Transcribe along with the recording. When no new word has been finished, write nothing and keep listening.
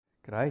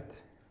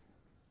Great.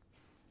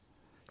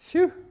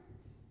 Shoo!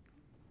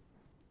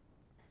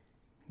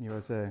 Hier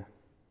was 'n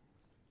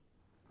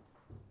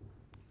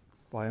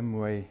baie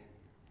mooi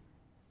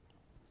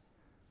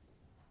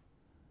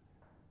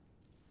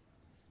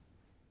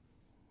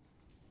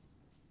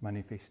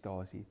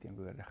manifestasie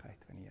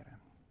teenwoordigheid van die Here.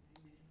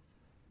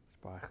 Dis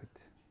baie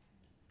goed.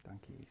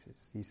 Dankie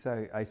Jesus.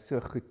 Hy's so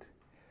goed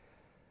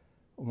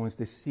om ons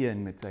te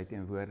seën met sy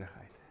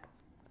teenwoordigheid.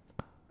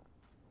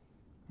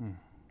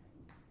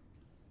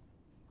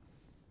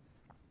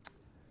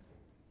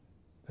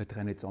 Bid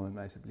gaan net saam met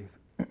my asseblief.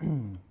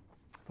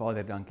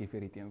 Vader, dankie vir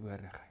die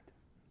teenwoordigheid.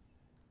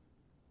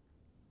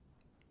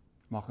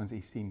 Mag ons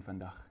U sien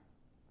vandag.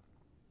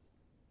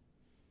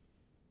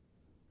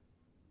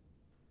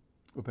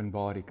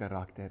 Openbaar die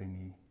karakter in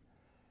die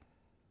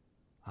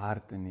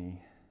hart en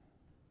die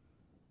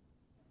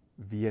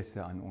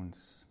wese aan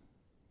ons,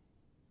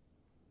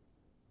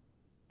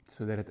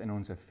 sodat dit in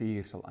ons 'n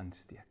vuur sal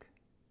aansteek.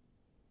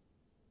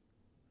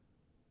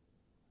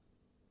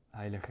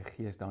 Heilige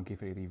Gees, dankie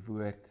vir hierdie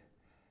woord.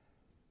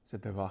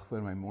 Sit te wag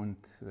voor my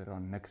mond, sodat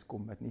daar niks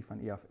kom wat nie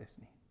van U af is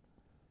nie.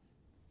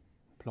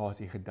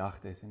 Plaas U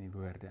gedagtes en die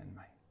woorde in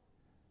my.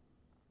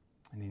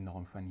 In die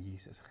naam van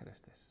Jesus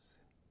Christus.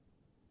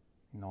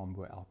 Die naam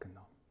bo elke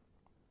naam.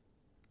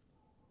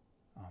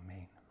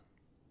 Amen.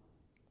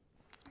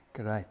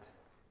 Great.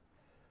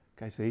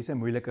 Okay, so hier's 'n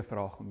moeilike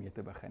vraag om mee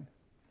te begin.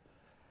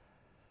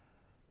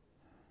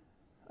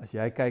 As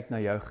jy kyk na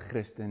jou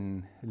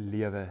Christen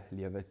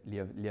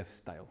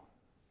leefstyl,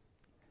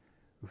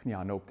 hoef nie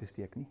hande op te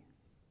steek nie.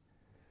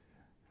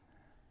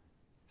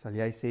 Sal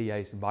jy sê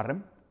jy is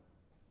warm?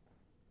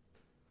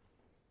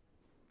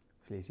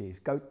 Of jy sê jy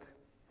is koud?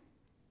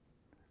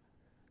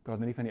 Ek praat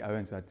nou nie van die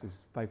ouens wat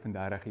soos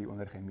 35 hier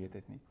onder gemeet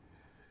het nie.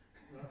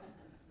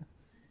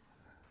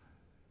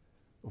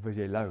 Of is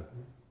jy lou?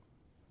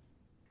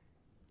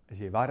 Is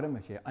jy warm?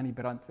 Is jy aan die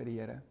brand vir die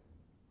Here?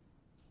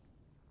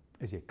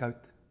 Is jy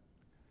koud?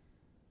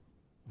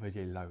 Of is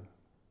jy lou?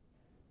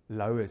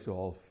 Lou is so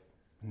half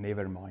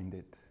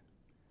never-minded.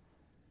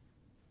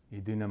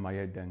 Jy doen net maar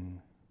jou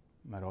ding,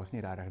 maar daar's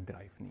nie regtig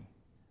dryf nie.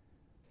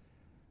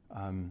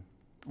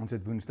 Ons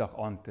het Woensdag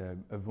aand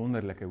 'n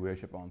wonderlike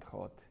worship aand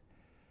gehad.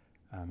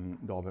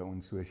 Daar by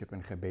ons worship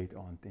en gebed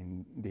aand,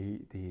 en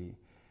die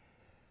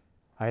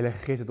Heilige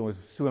Gees het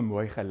ons so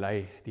mooi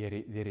gelei deur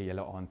die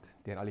hele aand,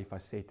 deur al die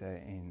fasette,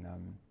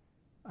 en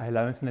hy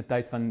lei ons in 'n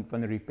tyd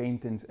van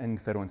repentance in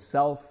vir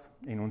onsself,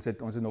 en ons het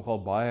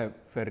nogal baie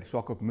vir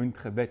Swakopmund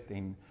gebid,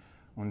 en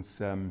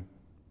ons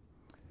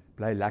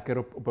bly lekker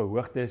op 'n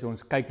hoogte, so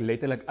ons kyk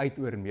letterlik uit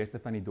oor meeste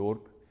van die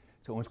dorp,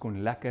 so ons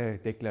kon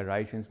lekker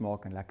declarations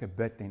maak en lekker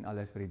bid en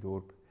alles vir die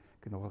dorp.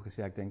 Ek het nogal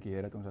gesê, ek dink die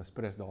Here het ons as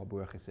prins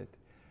daarbo gesit.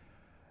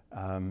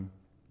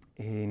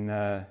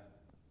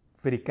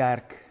 Vir die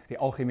kerk, die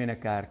algemene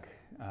kerk,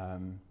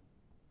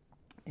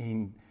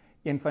 en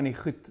een van die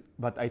goed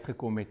wat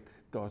uitgekom het,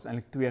 daar's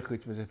eintlik 2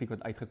 goed spesifiek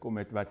wat uitgekom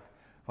het,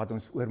 wat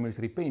ons oor moes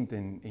repent,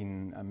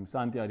 en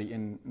Santia die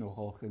een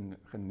nogal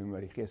genoem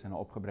wat die Gees in haar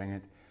opgebring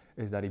het,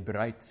 is dat die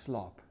bruid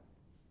slaap.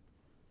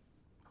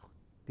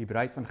 Die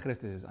bruid van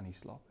Christus is aan die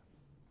slaap.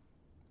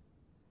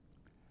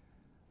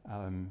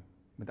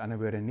 Met ander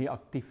woorde, nie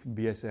aktief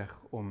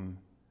besig om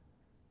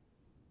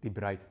die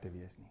bruid te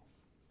wees nie.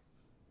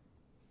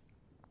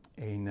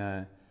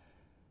 En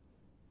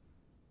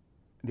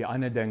die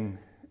ander ding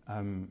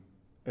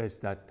is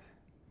dat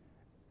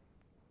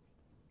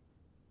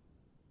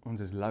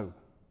ons is lou,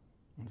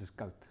 ons is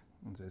koud,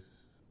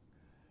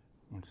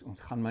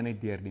 ons gaan maar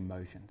net deur die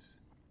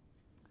motions.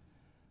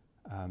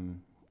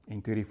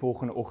 En toe die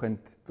volgende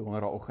oggend,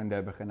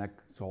 donderdagoggende, begin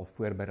ek so al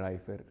voorberei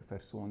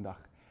vir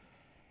Sondag.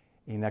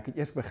 En ek het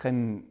eers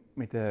begin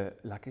met 'n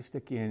lekker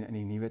stukkie in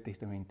die Nuwe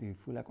Testament. Toe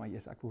voel ek maar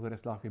ek wil vir 'n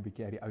slag weer 'n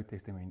bietjie uit die Ou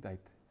Testament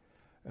uit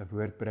 'n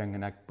woord bring,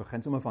 en ek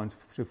begin sommer van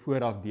so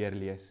vooraf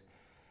deurlees.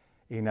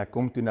 En ek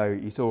kom toe nou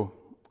hierso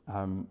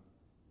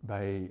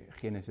by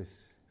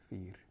Genesis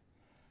 4,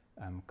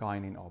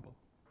 Kain en Abel.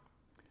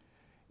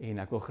 En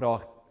ek wil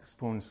graag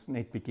ons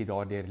net bietjie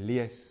daardeur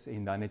lees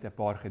en dan net 'n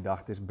paar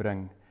gedagtes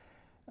bring,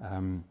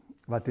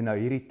 wat toe nou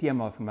hierdie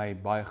tema vir my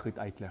baie goed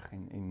uitlig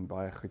en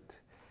baie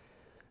goed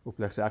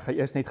oplig. So ek gaan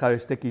eers net gou 'n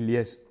stukkie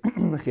lees,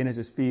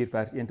 Genesis 4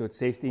 vers 1 tot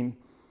 16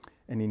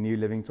 in die New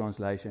Living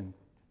Translation.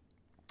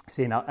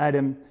 Say, now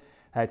Adam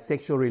had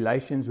sexual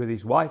relations with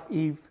his wife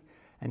Eve,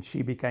 and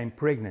she became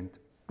pregnant.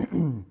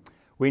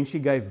 When she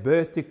gave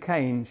birth to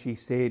Cain, she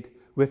said,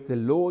 with the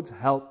Lord's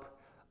help,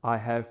 I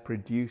have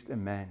produced a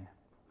man.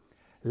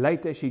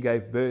 Later she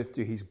gave birth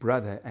to his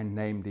brother and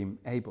named him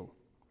Abel.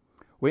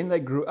 When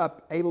they grew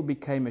up, Abel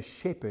became a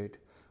shepherd,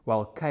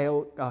 while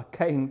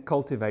Cain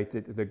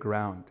cultivated the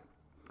ground.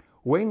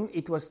 When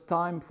it was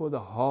time for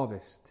the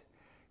harvest,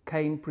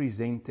 Cain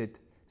presented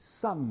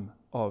some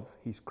of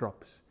his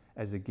crops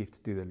as a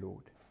gift to the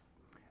Lord.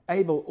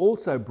 Abel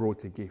also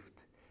brought a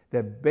gift,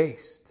 the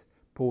best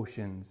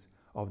portions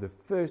of the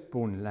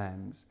firstborn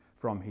lambs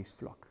from his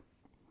flock.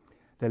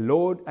 The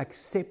Lord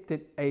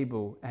accepted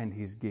Abel and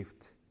his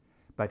gift,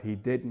 but he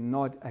did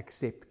not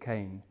accept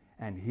Cain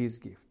and his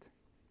gift.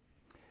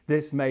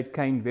 This made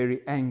Cain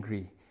very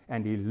angry,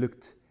 and he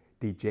looked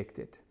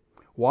dejected.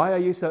 Why are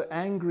you so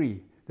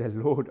angry? The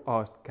Lord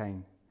asked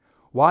Cain.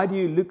 Why do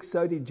you look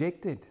so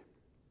dejected?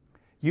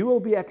 You will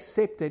be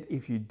accepted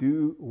if you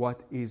do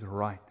what is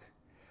right.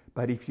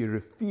 But if you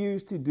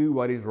refuse to do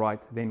what is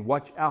right, then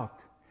watch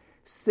out.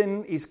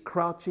 Sin is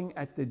crouching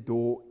at the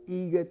door,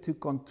 eager to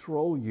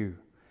control you,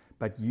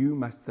 but you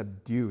must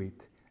subdue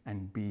it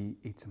and be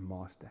its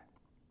master.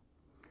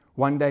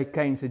 One day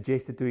Cain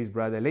suggested to his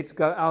brother, let's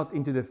go out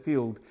into the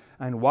field.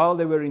 And while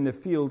they were in the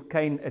field,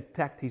 Cain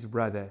attacked his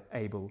brother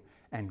Abel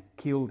and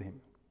killed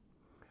him.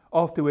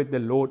 Afterward, the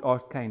Lord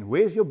asked Cain,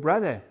 where's your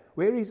brother?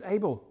 Where is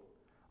Abel?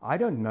 I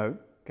don't know,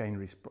 Cain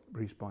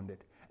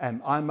responded.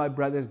 Am I my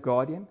brother's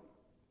guardian?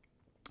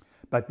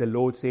 But the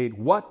Lord said,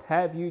 what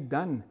have you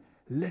done?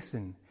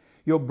 Listen,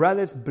 your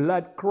brother's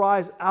blood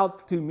cries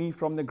out to me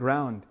from the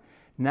ground.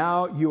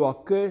 Now you are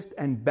cursed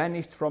and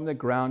banished from the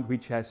ground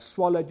which has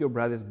swallowed your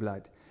brother's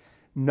blood.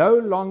 No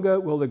longer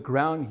will the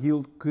ground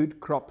yield good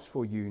crops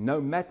for you, no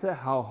matter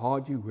how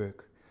hard you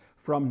work.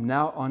 From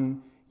now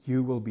on,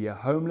 you will be a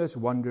homeless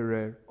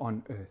wanderer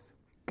on earth.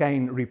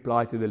 Cain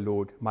replied to the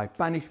Lord, my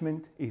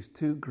punishment is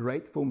too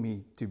great for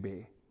me to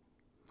bear.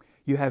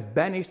 You have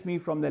banished me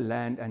from the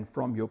land and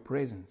from your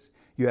presence.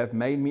 You have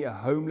made me a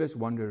homeless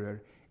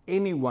wanderer.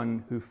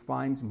 Anyone who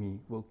finds me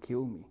will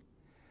kill me.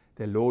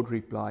 The Lord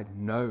replied,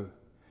 no,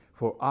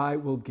 for I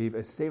will give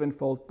a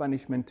sevenfold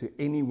punishment to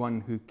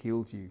anyone who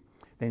kills you.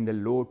 Then the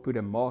Lord put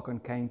a mark on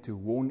Cain to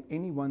warn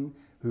anyone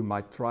who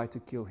might try to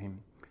kill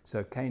him.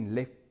 So Cain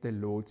left the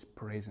Lord's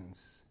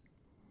presence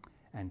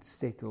and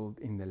settled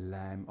in the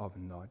land of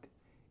Nod,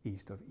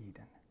 east of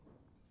Eden.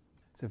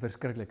 It's 'n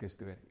verskriklike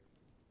storie.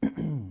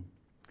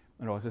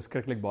 En daar is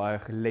verskriklik baie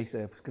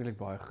lesse, verskriklik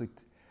baie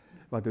goed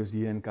wat ons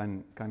hierin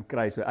kan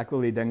kry. So ek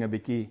wil die dinge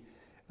bietjie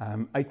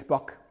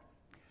uitpak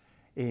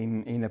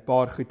en 'n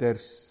paar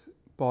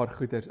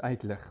goeters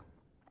uitlig.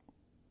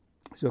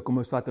 So kom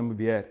ons vat hom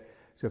weer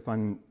so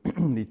van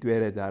die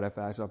tweede, derde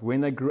vers af.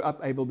 When they grew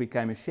up, Abel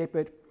became a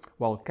shepherd,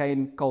 while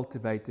Cain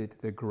cultivated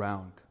the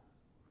ground.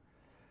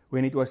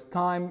 When it was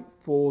time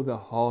for the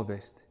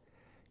harvest,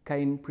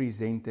 Cain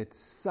presented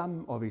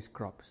some of his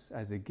crops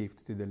as a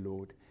gift to the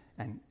Lord,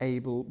 and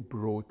Abel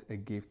brought a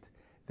gift,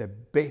 the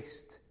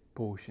best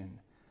portion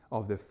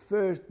of the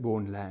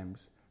firstborn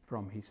lambs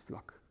from his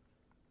flock.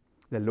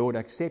 The Lord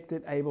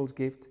accepted Abel's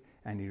gift,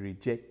 and he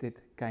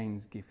rejected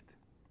Cain's gift.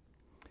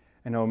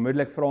 En nou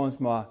onmiddellik vra ons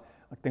maar,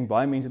 ek dink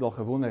baie mense het al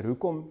gewonder,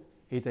 hoekom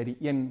het hy die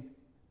een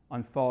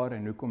aanvaar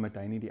en hoekom het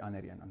hy nie die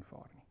ander een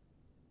aanvaar nie?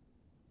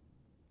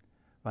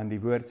 Want die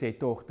woord sê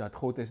tog dat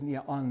God is nie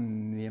 'n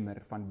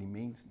aannemer van die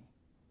mens nie.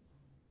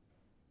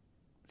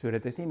 So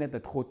dit is nie net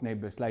dat God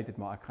net besluit het,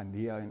 maar ek gaan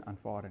die ou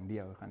aanvaar en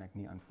die ou gaan ek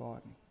nie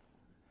aanvaar nie.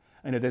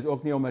 En dit is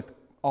ook nie omdat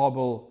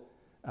Abel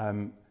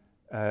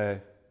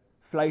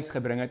vleis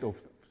gebring het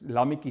of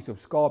lammetjies of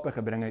skape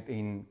gebring het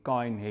en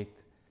Cain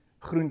het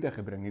groente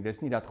gebring nie.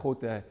 Dis nie dat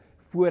God 'n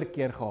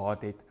voorkeur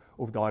gehad het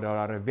of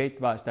daar 'n wet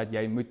was dat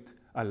jy moet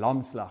 'n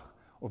lam slag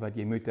of dat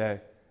jy moet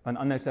want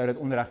anders sou dit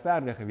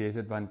onregverdig gewees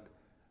het want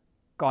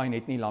Cain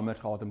het nie lammers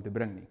gehad om te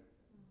bring nie.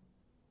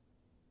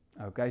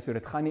 Okay, so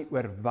dit gaan nie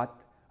oor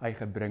wat hy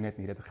gebring het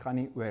nie. Dit gaan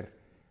nie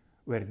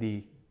oor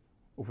die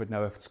of dit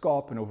nou 'n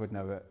skaap en of dit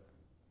nou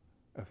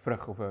 'n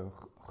vrug of 'n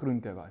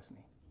groente was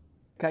nie.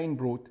 Cain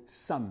brought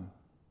some.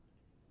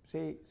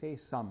 Sê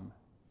some.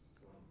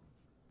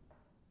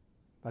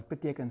 Wat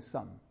beteken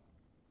some?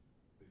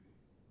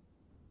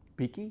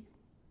 Bietjie?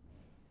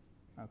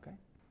 Okay.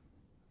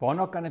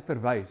 Waarna kan dit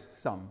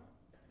verwys? Some.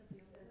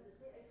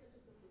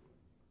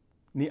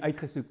 Nie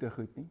uitgesoekte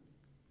goed nie.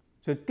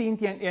 So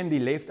 10-1 die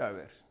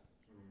leftovers.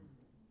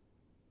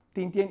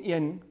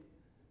 10-1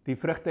 die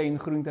vrugte en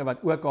groente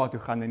wat ook daar toe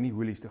gaan en nie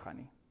hoelies toe gaan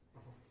nie.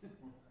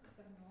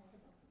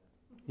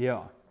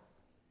 Ja.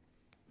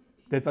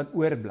 Dit wat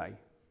oorbly.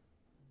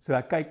 So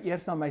ek kyk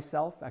eers na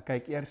myself,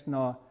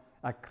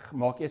 ek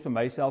maak eers vir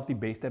myself die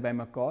beste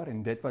bymekaar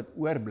en dit wat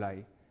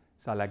oorbly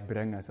sal ek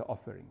bring as 'n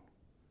offering.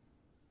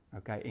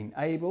 Okay, and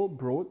Abel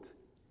brought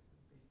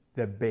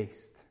the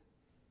best.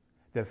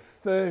 The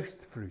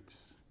first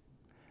fruits.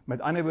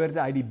 Met ander woorde,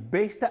 hy het die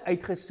beste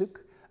uitgesoek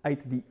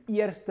uit die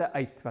eerste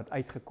uit wat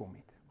uitgekom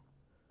het.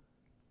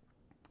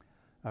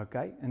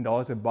 Okay, en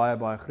daar is 'n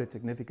baie groot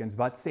significance.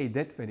 Wat sê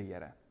dit vir die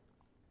Here?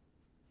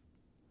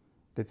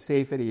 Dit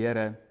sê vir die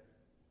Here,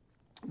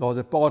 daar's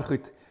 'n paar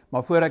goed,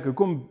 maar voor ek,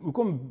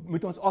 hoekom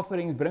moet ons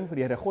offerings bring vir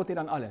die Here? God het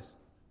dan alles.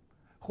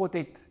 God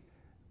het,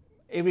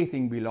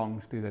 everything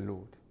belongs to the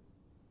Lord.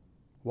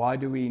 Why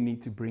do we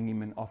need to bring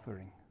him an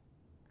offering?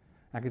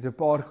 Ek het 'n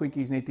paar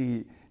goedjies net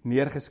hier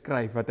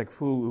neergeskryf wat ek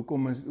voel,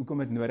 hoekom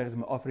dit nodig is om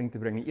 'n offering te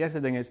bring. Die eerste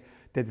ding is,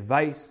 dit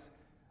wys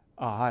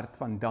 'n hart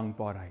van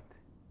dankbaarheid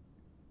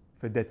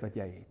vir dit wat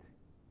jy het.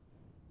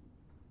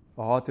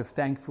 A heart of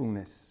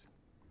thankfulness.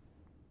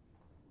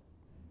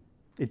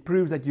 It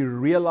proves that you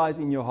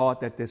realize in your heart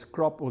that this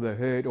crop or the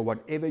herd or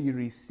whatever you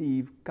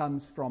receive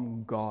comes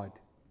from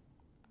God.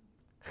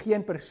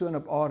 Geen persoon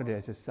op aarde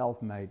is 'n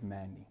self-made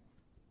man nie.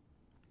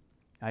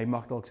 Hy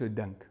mag dalk so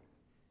dink.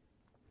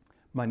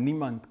 maar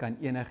niemand kan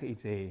enige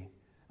iets hê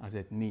as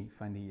dit nie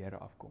van die Here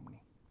afkom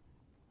nie.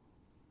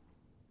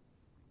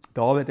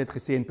 Dawid het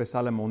gesê in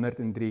Psalm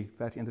 103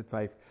 vers 1 tot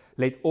 5,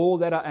 Let all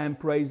that I am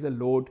praise the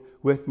Lord,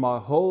 with my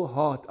whole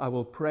heart I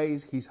will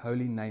praise his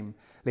holy name.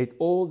 Let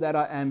all that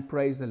I am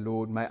praise the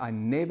Lord, may I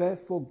never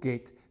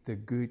forget the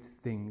good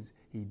things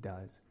he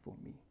does for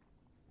me.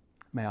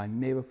 May I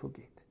never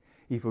forget.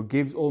 He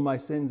forgives all my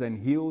sins and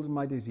heals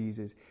my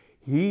diseases.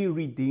 He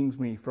redeems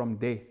me from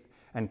death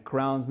and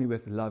crowns me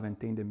with love and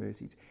tender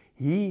mercies.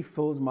 He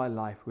fills my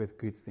life with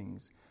good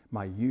things.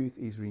 My youth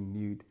is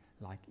renewed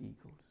like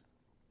eagles.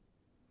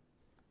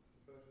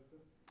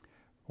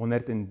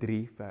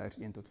 103 vers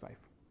 1 tot 5.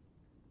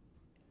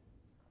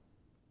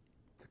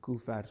 It's a cool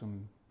vers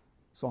om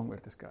song oor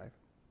te skryf,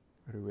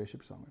 or 'n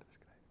worship song oor te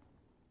skryf.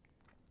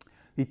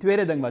 Die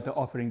tweede ding wat 'n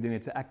offering doen,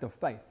 it's an act of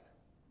faith.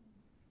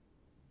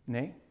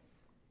 Nee?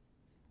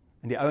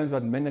 En die ouens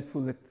wat min het,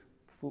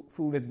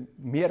 voel dit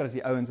meer as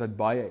die ouens wat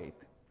baie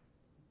het.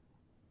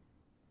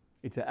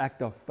 It's an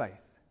act of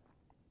faith.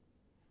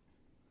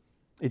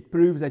 It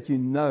proves that you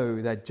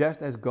know that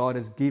just as God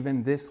has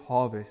given this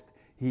harvest,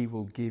 He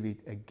will give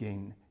it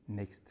again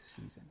next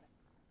season.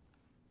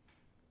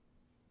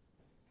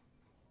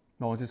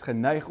 Maar ons is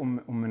geneig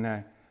om in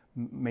 'n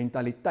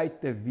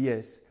mentaliteit te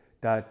wees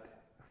dat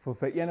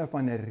vir een of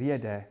ander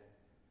rede,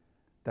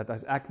 dat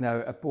as ek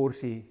nou 'n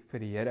porsie vir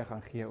die Here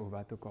gaan gee of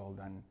wat ook al,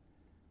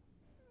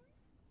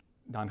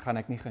 dan gaan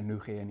ek nie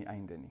genoeg hê aan die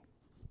einde nie.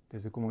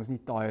 Dis hoekom ons nie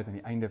tithe aan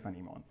die einde van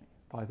die maand nie.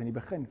 Tithe aan die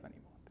begin van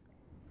die maand.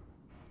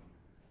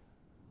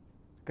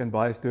 Ek kan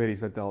baie stories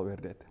vertel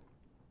oor dit.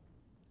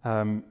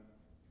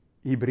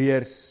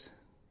 Hebreërs,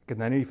 ek het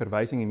nou nie die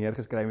verwysing hier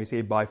neergeskryf, hy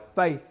sê by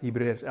faith,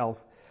 Hebreërs 11,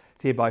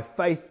 sê by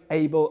faith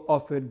Abel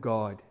offered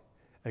God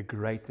a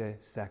greater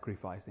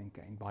sacrifice than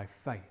Cain, by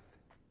faith.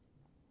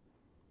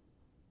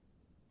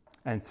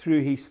 And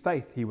through his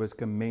faith he was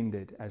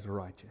commended as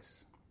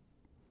righteous.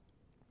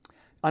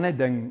 Ander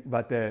ding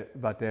wat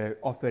 'n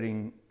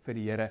offering vir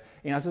die Here,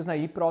 en as ons nou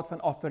hier praat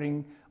van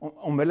offering,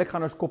 onmiddellik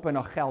gaan ons koppe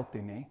na geld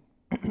toe, nê?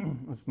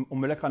 Ons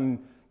onmiddellik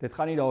dit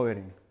gaan nie daaroor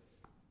nie.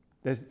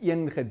 Dis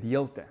een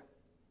gedeelte.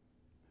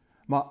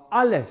 Maar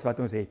alles wat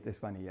ons het is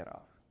van die Here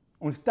af.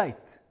 Ons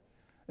tyd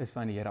is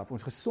van die Here af.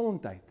 Ons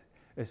gesondheid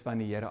is van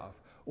die Here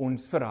af.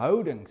 Ons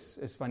verhoudings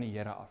is van die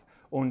Here af.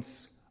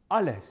 Ons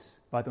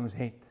alles wat ons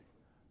het,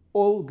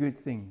 all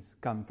good things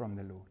come from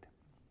the Lord.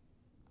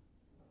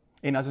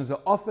 En as ons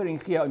 'n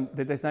offering gee,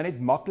 dit is nou net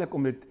maklik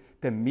om dit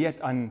te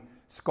meet aan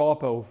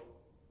skape of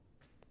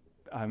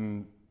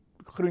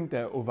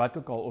groente of wat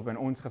ook al, of in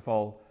ons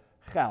geval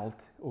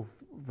geld of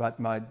wat,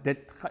 maar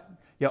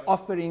jou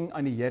offering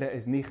aan die Here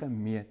is nie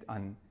gemeet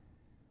aan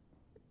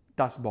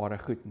tasbare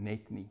goed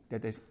net nie.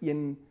 Dit is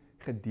een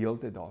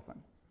gedeelte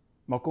daarvan.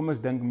 Maar kom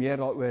ons dink meer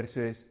daaroor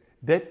soos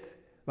dit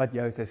wat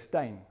jou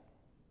sustain.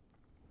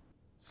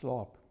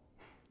 Slaap,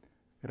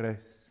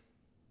 rus,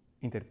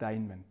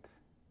 entertainment.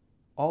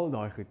 Al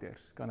daai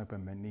goeders kan op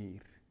 'n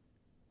manier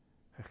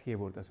gegee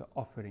word as 'n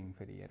offering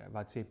vir die Here.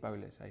 Wat sê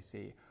Paulus? Hy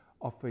sê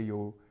offer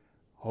your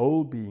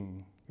whole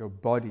being, your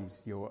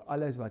bodies,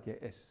 alles wat jy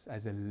is,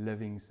 as a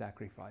living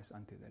sacrifice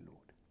unto the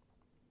Lord.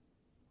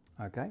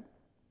 Okay?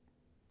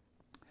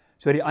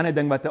 So die ander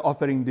ding wat 'n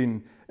offering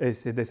doen,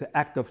 is dit is 'n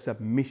act of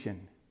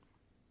submission.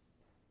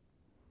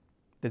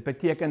 Dit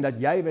beteken dat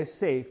jy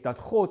besef dat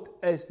God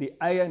is die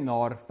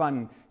eienaar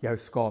van jou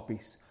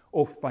skapies,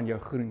 of van jou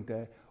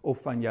groente,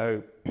 of van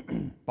jou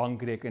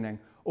bankrekening,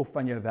 of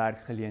van jou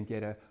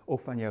werksgeleenthede,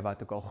 of van jou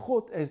wat ook al.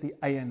 God is die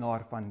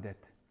eienaar van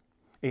dit.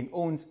 En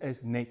ons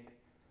is net,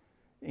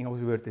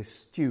 Engelse woord is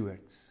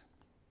stewards.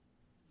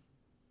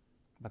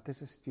 Wat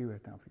is 'n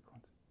steward in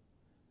Afrikaans?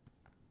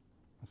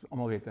 Ons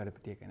almal weet wat dit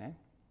beteken, hè?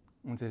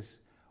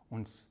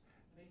 Ons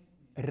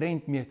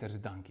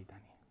rentmeesters, dankie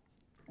Tannie.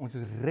 Ons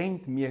is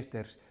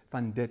rentmeesters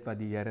van dit wat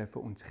die Here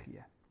vir ons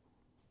gee.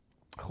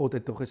 God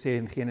het tog gesê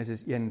in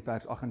Genesis 1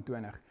 vers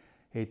 28,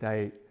 het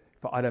hy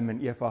vir Adam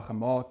en Eva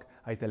gemaak,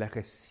 hy het hulle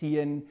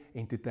geseën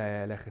en toe het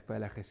hy vir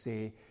hulle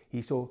gesê,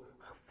 hierso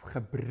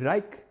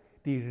gebruik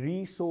die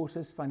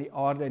resources van die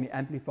aarde, en die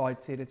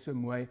Amplified sê dit so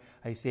mooi,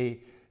 hy sê,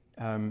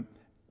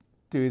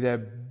 to the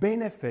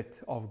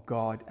benefit of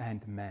God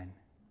and man.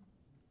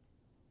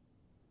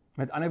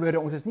 Met ander woorde,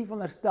 ons is nie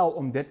veronderstel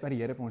om dit wat die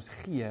Here vir ons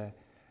gee,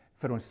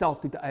 vir onsself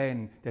toe te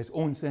eien, dis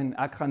ons in,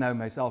 ek gaan nou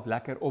myself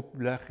lekker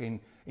oplig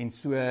en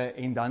so,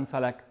 en dan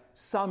sal ek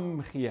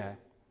saam gee,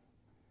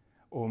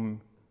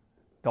 om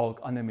dalk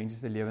ander mense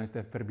se lewens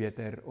te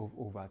verbeter,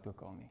 of wat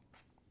ook al nie.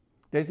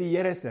 Dis die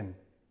Here se,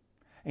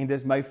 en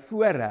dis my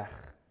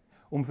voorreg,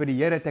 om vir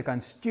die Here te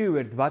kan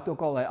steward, wat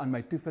ook al hy aan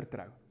my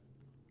toevertrou.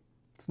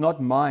 It's not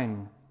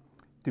mine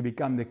to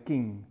become the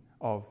king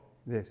of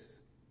this.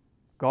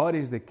 God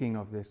is the king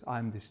of this, I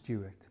am the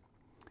steward.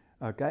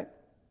 Okay?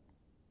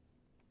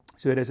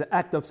 So it is an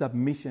act of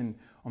submission,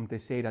 om te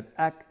sê dat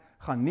ek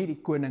gaan nie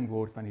die koning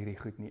word van hierdie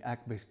goed nie,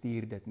 ek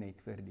bestuur dit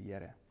net vir die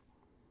Here.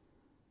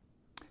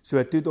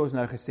 So toe het ons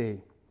nou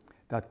gesê,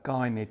 dat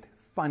Kain het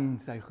van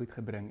sy goed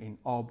gebring, en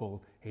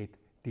Abel het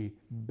die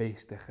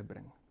beste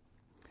gebring.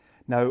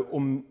 Nou,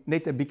 om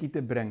net 'n bietjie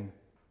te bring,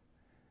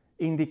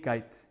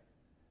 indicate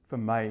vir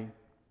my,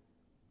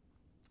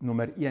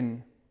 nommer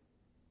 1,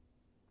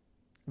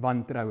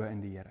 wantroue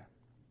in die Here.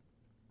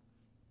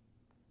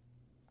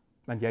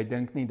 Want jy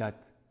dink nie dat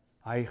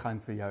hy gaan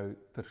vir jou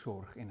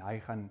versorg en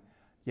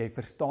jy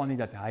verstaan nie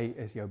dat hy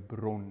is jou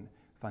bron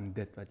van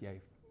dit wat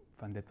jy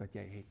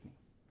het nie.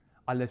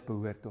 Alles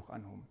behoort tog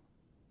aan hom.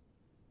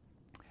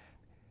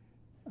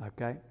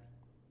 Okay.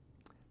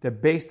 The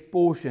best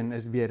portion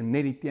is weer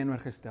net die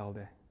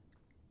teenoorgestelde.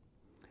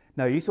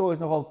 Nou hierso is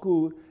nogal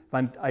cool,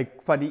 want hy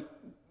vat die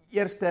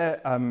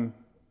eerste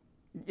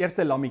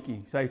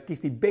lammetjie, so hy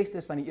kies die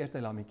bestes van die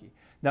eerste lammetjie.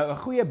 Nou 'n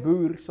goeie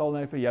boer sal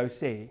nou vir jou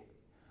sê,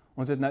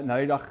 ons het nou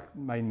die dag,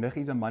 my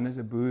niggie se man is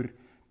 'n boer,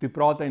 toe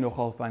praat hy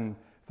nogal van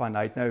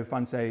hy het nou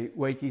van sy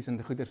ootjies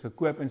en goeders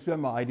verkoop en so,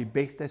 maar hy die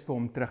bestes vir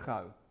hom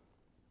teruggehou,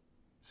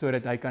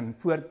 sodat hy kan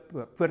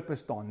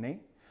voortbestaan, né?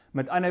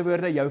 Met ander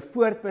woorde, jou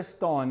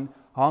voortbestaan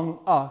hang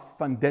af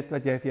van dit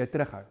wat jy vir jou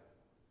terughou.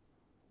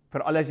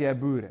 Veral as jy 'n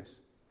boer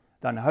is,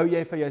 dan hou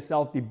jy vir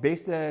jouself die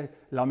beste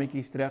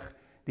lammetjies terug,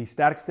 die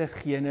sterkste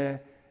gene,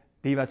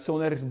 die wat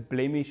sonder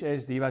blemish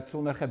is, die wat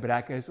sonder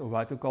gebrek is, of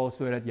wat ook al,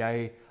 sodat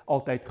jy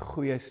altyd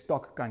goeie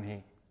stok kan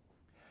hê.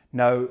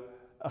 Nou,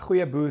 'n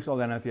goeie boer sal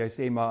dan vir jou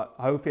sê, maar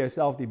hou vir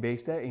jouself die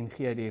beste en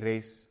gee die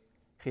res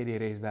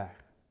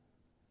weg.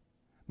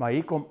 Maar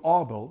hier kom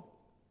Abel,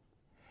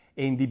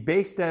 en die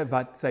beste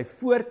wat sy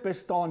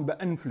voortbestaan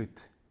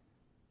beïnvloed,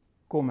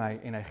 kom hy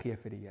en hy gee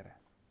vir die Here.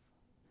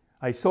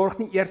 Hy sorg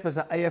nie eers vir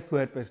sy eie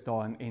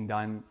voortbestaan en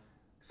dan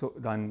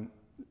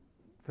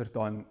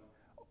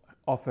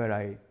offer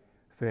hy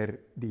vir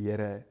die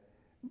Here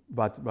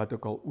wat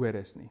ook al oor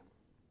is nie.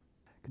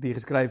 Ek het hier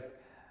geskryf,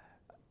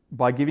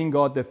 by giving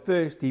God the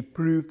first, he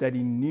proved that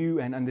he knew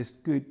and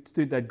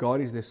understood that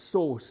God is the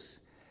source,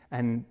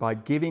 and by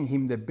giving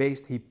him the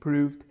best, he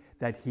proved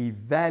that he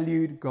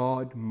valued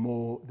God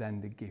more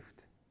than the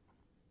gift.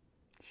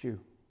 Shoo.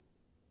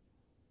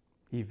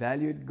 He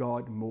valued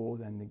God more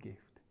than the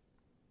gift.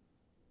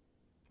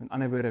 In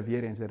ander woorde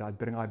weer eens, dat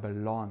bring hy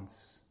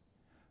balans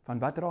van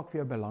wat raak vir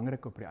jou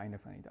belangrik op die einde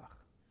van die dag.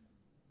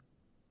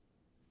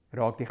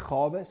 Raak die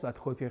gawes wat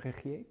God vir jou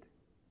gegee het,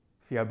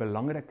 vir jou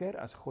belangriker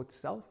as God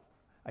self,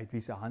 uit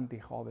wie se hand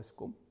die gawes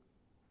kom?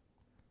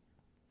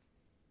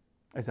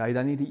 Is hy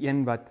dan nie die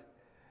een wat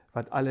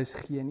alles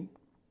gee nie?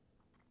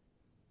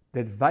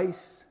 Dit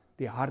wys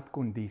die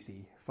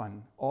hartkondisie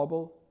van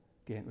Abel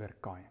teenoor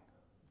Kain.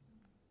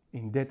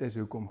 En dit is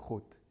hoekom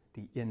God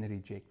die een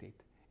reject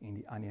het en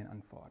die ander een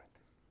aanvaar het.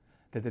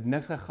 Dit het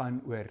niks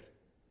gegaan oor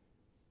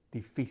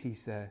die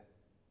fisiese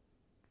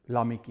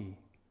lammetjie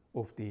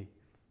of die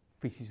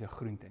fisiese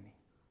groente nie.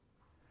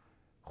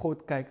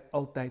 God kyk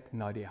altyd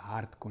na die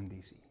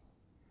hartkondisie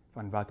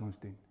van wat ons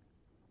doen.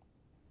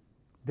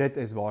 Dit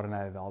is waarin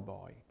hy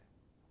welbehae het,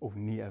 of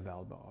nie 'n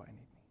welbehae het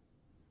nie.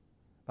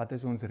 Wat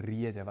is ons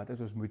rede, wat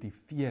is ons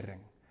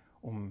motivering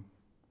om,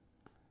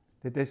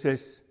 dit is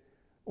soos,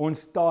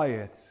 ons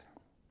tithes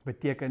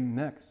beteken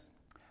niks.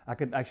 Ek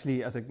het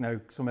actually, as ek nou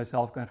sommer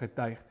self kan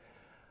getuig,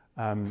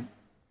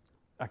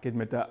 ek het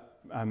met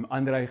 'n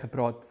Andrei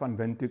gepraat van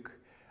Windhoek,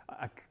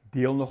 ek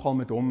deel nogal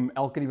met hom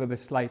elke nuwe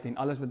besluit en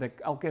alles wat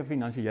elke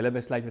finansiële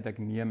besluit wat ek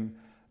neem,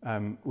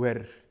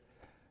 oor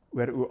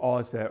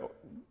Oase,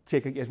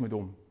 check ek eers met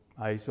hom.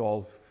 Hy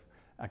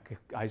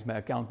is my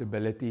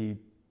accountability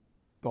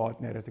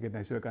partner, as ek dit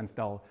nou so kan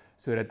stel,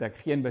 sodat ek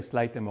geen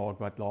besluite maak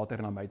wat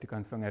later na my toe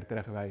kan vinger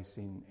terugwys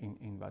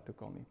en wat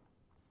ook al nie.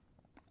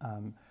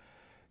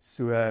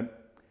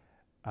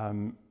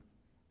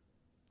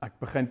 Ek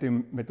begin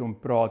toe met hom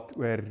praat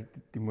oor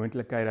die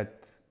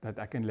moontlikheid dat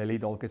ek en Lily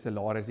dalk 'n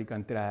salarisie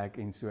kan trek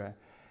en so.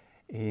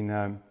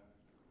 En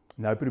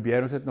nou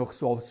probeer ons dit nog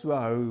so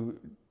hou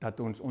dat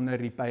ons onder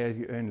die pay as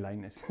you earn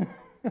lyn is.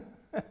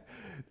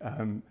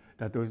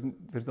 Dat ons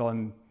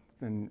verstaan,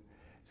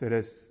 so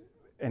dis,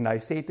 en hy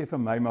sê toe vir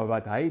my, maar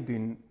wat hy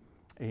doen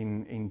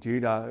en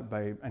Judah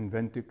in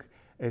Windhoek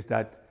is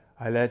dat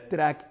hulle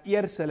trek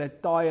eers hulle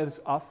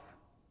tithes af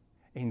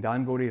en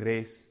dan word die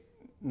res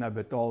nou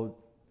betaal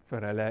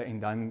vir hulle en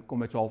dan kom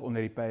dit half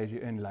onder die pay as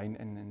you earn lyn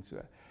in en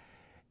so.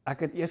 Ek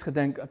het eers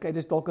gedink, okay,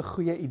 dis dalk 'n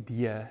goeie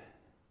idee,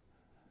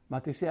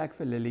 maar toe sê ek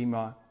vir Lily,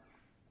 maar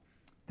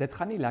dit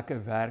gaan nie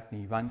lekker werk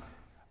nie, want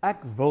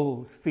ek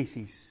wil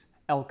fisies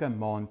elke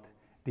maand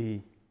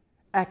die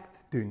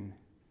act doen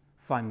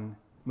van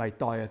my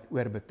tithe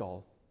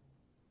oorbetaal.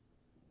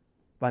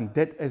 Want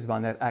dit is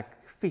wanneer ek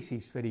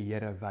fisies vir die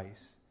Here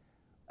wys,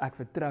 ek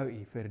vertrou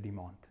U vir die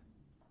maand.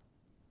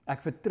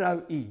 Ek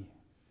vertrou U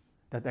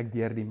dat ek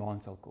deur die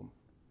maand sal kom.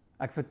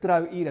 Ek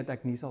vertrou U dat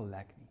ek nie sal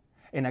lek nie.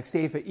 En ek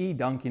sê vir U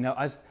dankie. Nou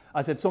as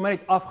dit sommer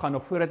net afgaan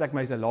nog voordat ek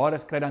my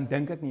salaris kry, dan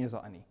dink ek nie eens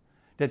daaraan nie.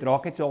 Dit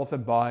raak net so al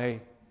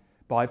 'n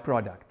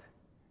byproduct,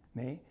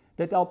 nê?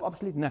 Dit help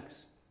absoluut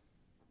niks.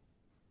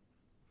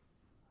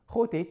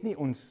 God het nie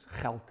ons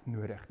geld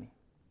nodig nie.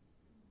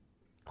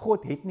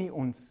 God het nie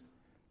ons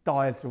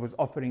tithes of ons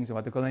offerings of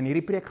wat ook al. En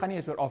hierdie preek gaan nie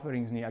eens oor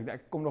offerings nie.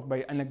 Ek kom nog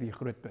by eintlik die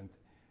groot punt.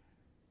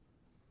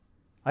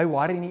 Hy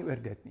worry nie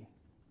oor dit nie.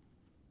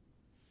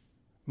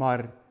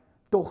 Maar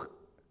tog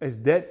is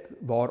dit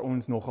waar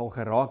ons nogal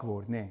geraak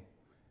word, nê?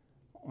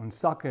 Ons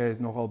sakke is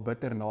nogal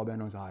bitter naby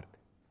aan ons hart.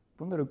 Ek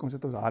wonder hoekom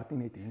sit ons hart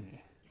nie net hier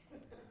nie.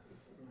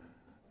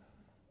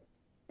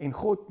 En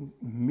God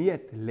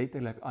meet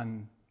letterlik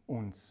aan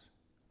ons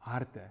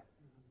harte,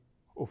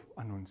 of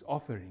aan ons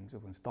offerings,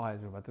 of ons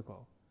tithes, of wat ook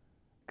al.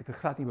 Ek het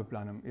glad nie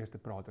beplan om eers te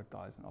praat oor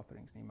tithes en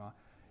offerings nie, maar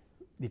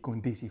die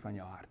kondisie van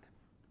jou hart.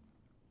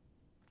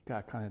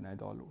 Kijk, ek gaan dit nou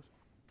daar los.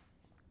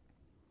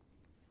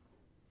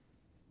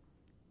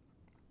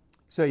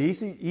 So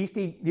hier's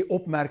die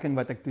opmerking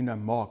wat ek toe nou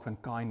maak van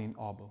Kain en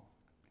Abel.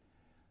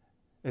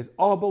 Is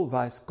Abel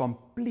was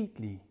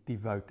completely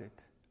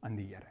devoted aan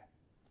die Here.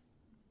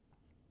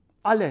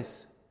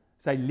 Alles,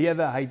 sy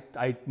lewe, hy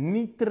het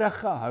nie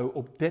teruggehou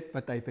op dit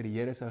wat hy vir die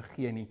Here sou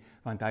gee nie,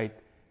 want hy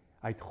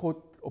het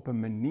God op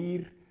 'n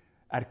manier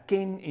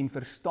erken en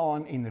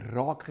verstaan en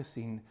raak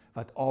gesien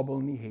wat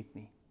Abel nie het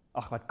nie.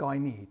 Wat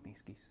Kain nie het nie,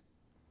 ekskuus.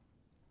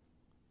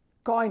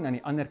 Kain aan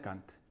die ander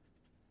kant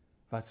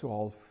was so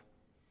half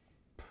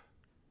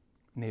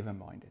never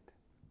minded.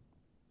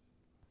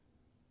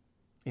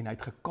 En hy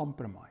het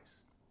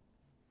gecompromise.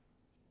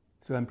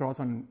 So in praat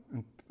van,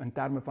 in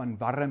terme van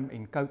warm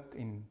en koud,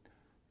 en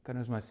kan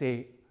ons maar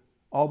sê,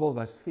 Abel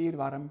was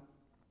vuurwarm,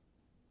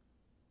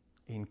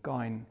 en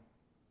Kain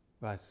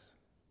was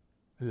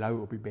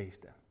lou op die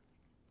beste.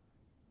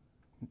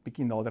 'n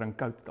Bietjie nader aan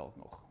koud dalk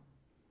nog,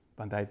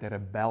 want hy het 'n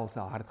rebelse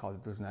hart gehad,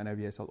 wat ons nou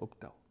weer sal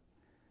optel.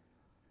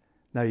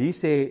 Nou hier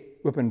sê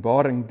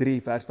Openbaring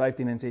 3 vers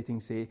 15 en 16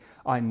 sê,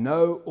 I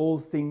know all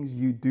things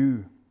you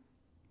do,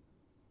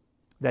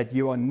 that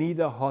you are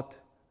neither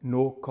hot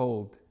nor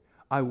cold.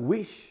 I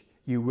wish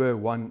you were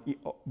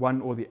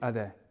one or the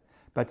other.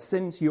 But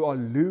since you are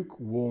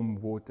lukewarm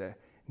water,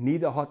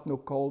 neither hot nor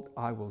cold,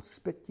 I will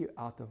spit you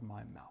out of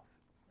my mouth.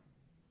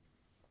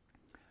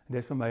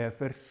 Dit is vir my 'n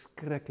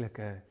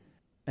verskriklike,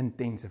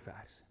 intense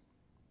vers.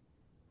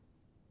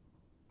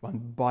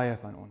 Want baie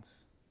van ons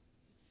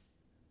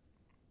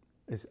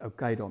is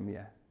okay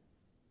daarmee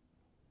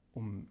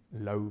om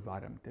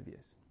lauwarm te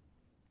wees.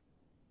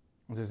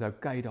 Ons is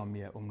okay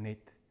daarmee om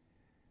net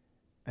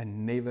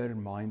 'n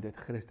never-minded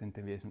Christen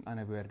te wees. Met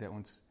ander woorde,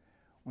 ons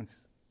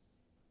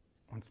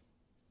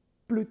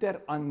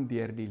ploeter aan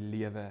deur die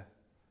lewe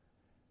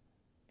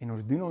en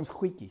ons doen ons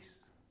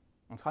goedjies.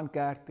 Ons gaan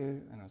kerk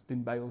toe en ons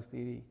doen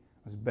Bybelstudie,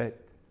 ons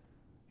bid,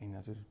 en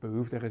as ons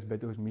behoeftig is,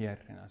 bid ons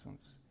meer, en as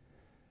ons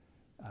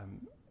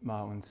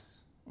maar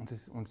ons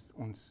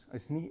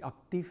is nie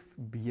aktief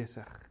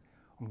besig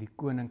om die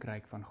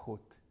koninkryk van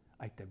God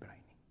uit te brei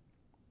nie.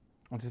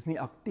 Ons is nie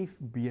aktief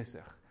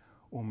besig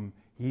om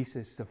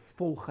Jesus se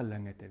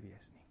volgelinge te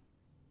wees nie.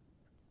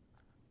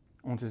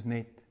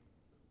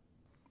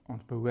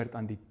 Ons behoort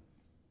aan die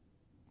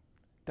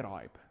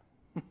tribe.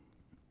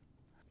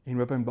 En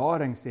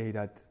Openbaring sê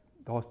dat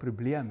daar's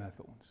probleme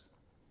vir ons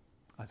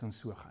as ons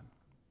so gaan.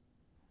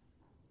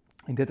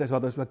 En dit is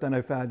wat ons dan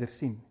nou verder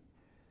sien.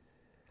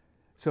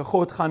 So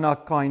God gaan na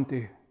Kain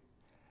toe,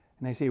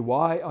 en hy sê,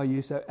 why are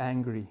you so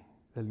angry?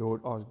 The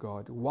Lord asked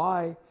God.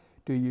 Why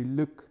do you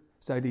look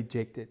so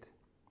dejected?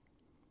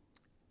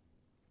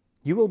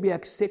 You will be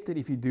accepted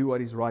if you do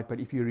what is right, but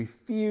if you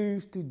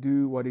refuse to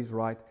do what is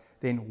right,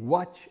 then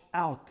watch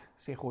out,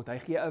 sê God. Hy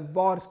gee 'n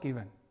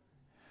waarskuwing.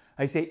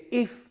 Hy sê,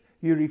 if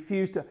you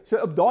refuse to...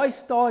 So op daai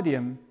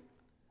stadium,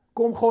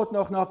 kom God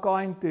nog na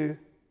Kain toe.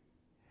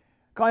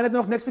 Kain het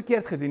nog niks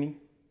verkeerd gedoen nie.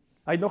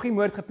 Hy het nog nie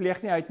moord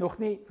gepleeg nie, hy het nog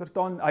nie,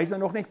 verstaan, hy is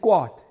nog net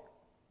kwaad.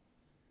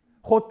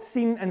 God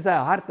sien in sy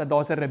hart dat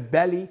daar's 'n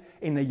rebellie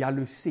en 'n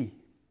jaloesie.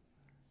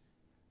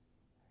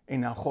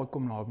 En dan God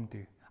kom na hom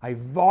toe. Hy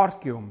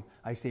waarsku hom,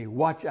 hy sê,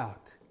 watch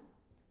out.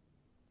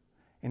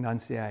 En dan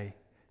sê hy,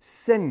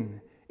 sin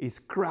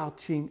is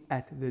crouching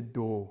at the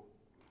door,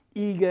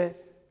 eager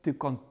to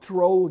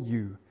control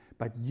you,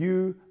 but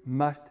you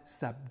must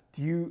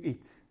subdue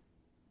it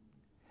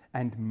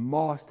and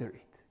master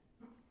it.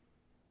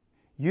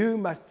 You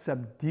must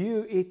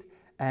subdue it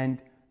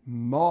and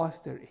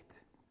master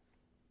it.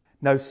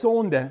 Nou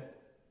sonde,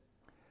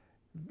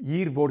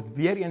 hier word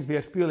weer eens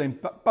weerspieël, en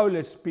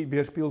Paulus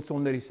weerspieël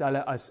sonde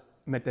dieselfde as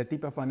met 'n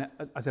tipe van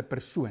as 'n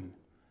persoon.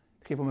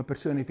 Dit gee hom 'n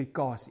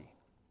personifikasie.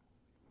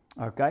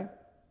 Okay?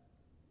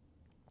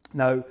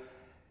 Nou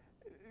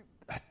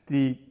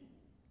die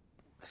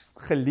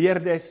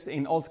geleerdes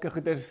en alske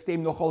goeders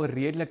stem nogal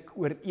redelik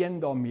ooreen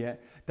daarmee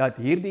dat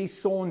hierdie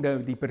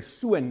sonde, die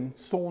persoon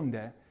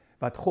sonde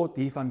wat God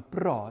hiervan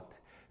praat,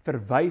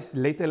 verwys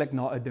letterlik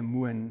na 'n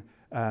demoon,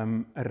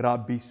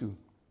 Rabisu.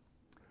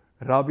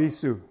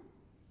 Rabisu.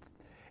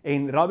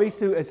 En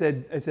Rabisu is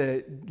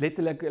 'n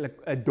letterlik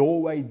 'n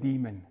doorway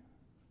demon.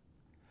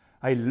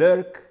 Hy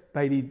lurk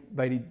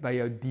by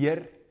jou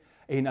deur,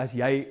 en as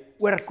jy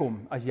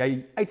oorkom, as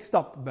jy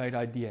uitstap by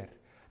daai deur,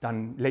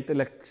 dan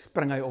letterlik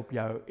spring hy op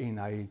jou en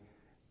hy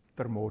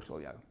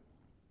vermorsel jou.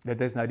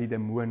 Dit is nou die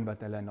demoon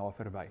wat hulle na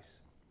verwys.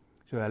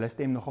 So hulle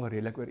stem nogal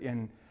redelik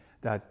ooreen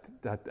dat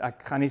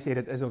ek gaan nie sê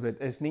dit is of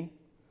dit is nie,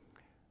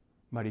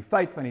 maar die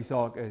feit van die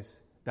saak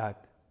is dat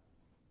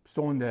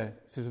sonde,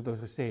 soos wat ons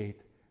gesê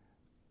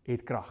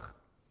het krag.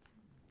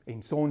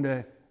 En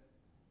sonde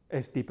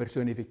is die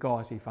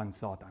personifikasie van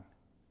Satan.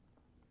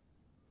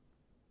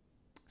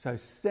 So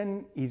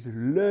sin is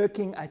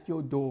lurking at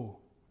your door.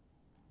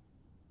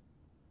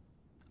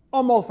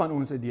 Almal van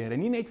ons se deure,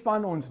 nie net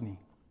van ons nie.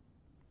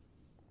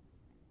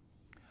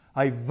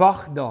 Hy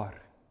wag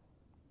daar,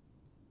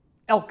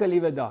 elke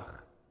liewe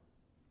dag.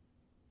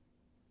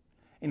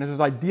 En as ons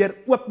daai deur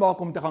oopmaak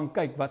om te gaan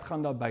kyk, wat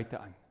gaan daar buite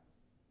aan?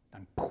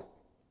 Dan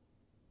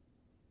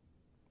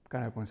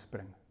kan hy op ons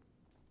spring.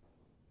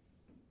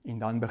 En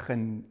dan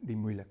begin die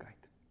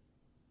moeilikheid.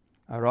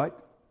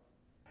 Alright?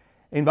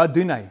 En wat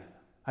doen hy?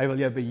 Hy wil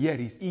jou beheer.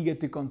 He's eager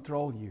to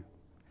control you.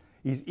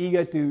 He's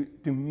eager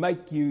to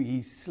make you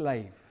his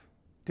slave.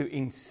 To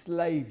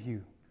enslave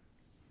you.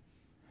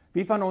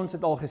 Wie van ons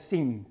het al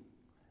gesien,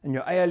 in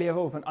jou eie lewe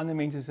of in ander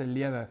mense se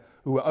lewe,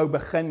 hoe 'n ou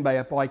begin by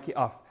 'n paadjie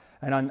af,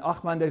 en dan,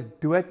 ag man, dis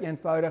dood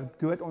eenvoudig,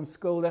 dood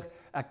onskuldig,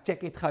 ek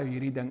check het gou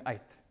hierdie ding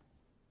uit.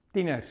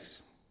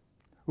 Tieners,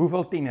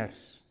 hoeveel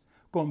tieners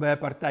kom by 'n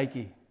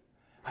partytjie?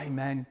 Hey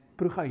man,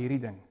 proe gou hierdie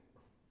ding.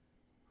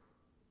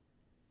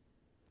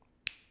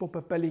 Pop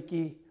 'n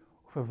pilletjie,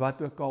 of vir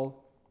wat ook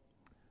al,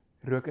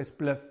 rook 'n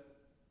spliff,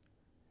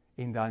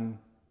 en dan,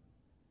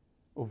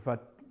 of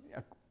wat,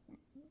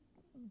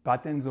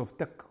 buttons of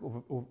tik,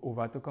 of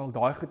wat ook al,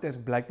 daai goeters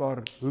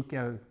blykbaar hoek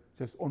jou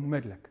soos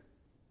onmiddellik.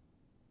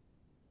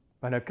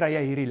 Want nou kry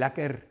jy hierdie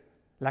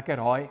lekker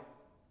haai,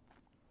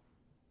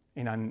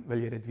 en dan wil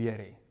jy dit weer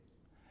hê,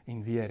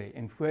 en weer hê,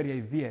 en voor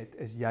jy weet,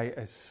 is jy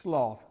 'n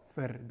slaaf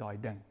vir daai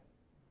ding.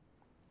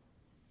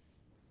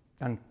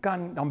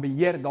 Dan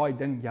beheer daai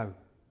ding jou.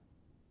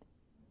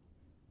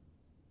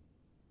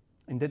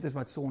 En dit is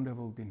wat sonde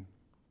wil doen.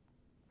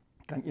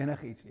 Kan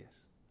enige iets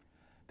wees.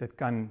 Dit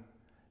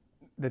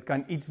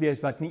kan iets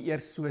wees wat nie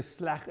eers so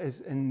sleg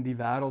is in die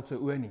wêreld se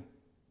oë nie.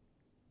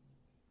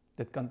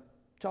 Dit kan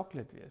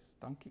chocolate wees,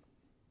 dankie.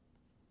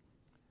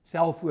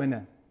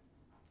 Selfone,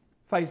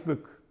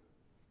 Facebook.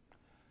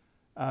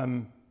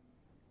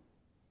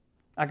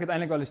 Ek het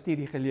eintlik al 'n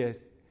studie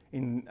gelees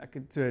en ek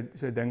het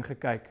so 'n ding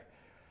gekyk.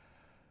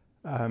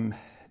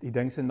 Die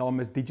ding se naam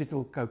is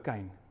digital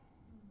cocaine.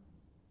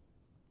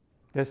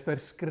 Dis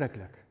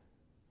verskriklik.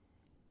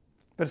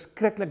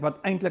 Verskriklik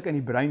wat eintlik in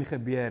die brein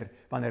gebeur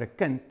wanneer 'n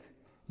kind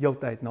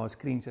heeltyd na 'n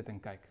skerm sit en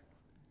kyk.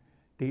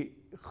 Die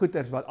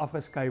goeters wat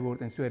afgeskei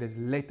word en so, dis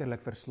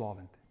letterlik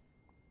verslawend.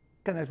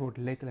 Kinders word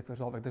letterlik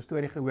verslaaf. Ek het 'n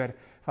storie gehoor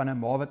van 'n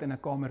ma wat in 'n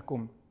kamer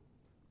kom.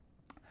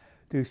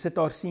 Toe sit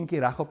haar seentjie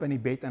regop in die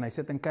bed en hy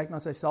sit en kyk na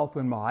sy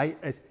selfoon, maar hy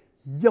is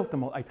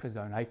heeltemal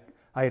uitgezoon.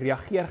 Hy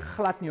reageer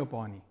glad nie op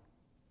haar nie.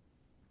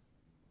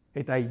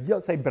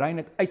 Sy brein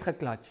het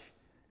uitgeklatsch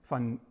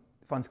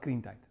van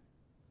skermtyd.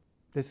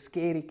 Dis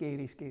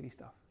scary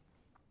stuff.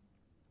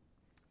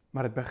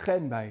 Maar dit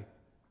begin by,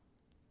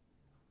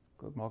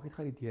 ek maak net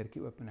gou die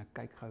deurtjie oop en ek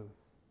kyk gou.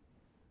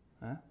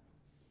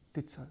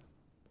 Toets so.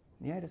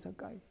 Nee, dis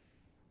okay.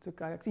 Dis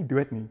okay, ek sien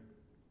dood nie.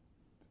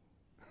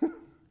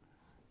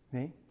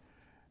 Nee?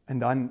 En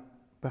dan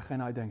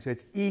begin hy ding. So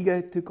it's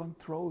eager to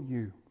control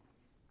you.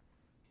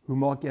 Hoe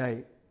maak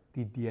jy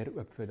die deur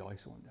oop vir daai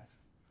sondes?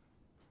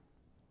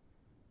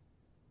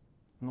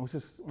 En ons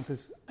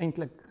is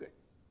eintlik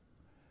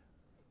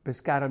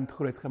beskermd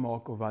groot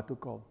gemaak of wat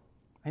ook al.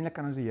 Eintlik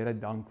kan ons die Here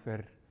dank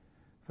vir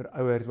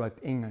ouers wat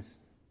eng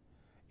is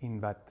en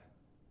wat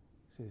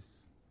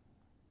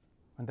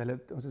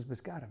want ons is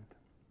beskermd.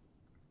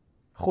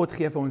 God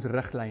gee vir ons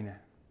riglyne.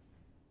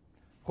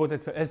 God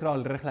het vir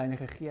Israel riglyne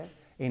gegee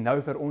en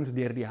nou vir ons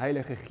deur die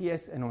Heilige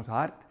Gees in ons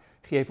hart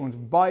gee hy vir ons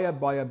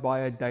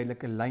baie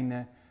duidelike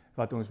lyne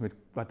wat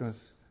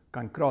ons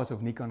kan kraas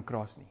of nie kan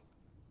kraas nie.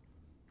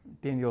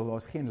 Inteendeel,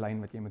 daar's geen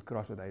lyn wat jy moet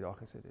kraas wat hy daar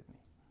gesit het nie.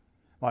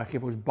 Maar hy gee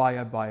vir ons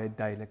baie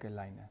duidelike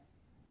lyne.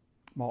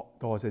 Maar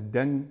daar's 'n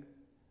ding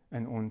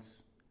in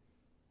ons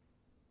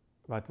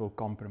wat wil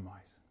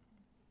compromise.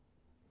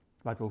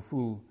 Wat wil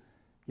voel,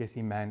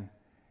 Jessie man,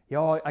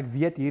 ja, ek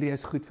weet hierdie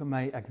is goed vir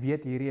my, ek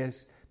weet hierdie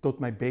is tot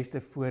my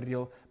beste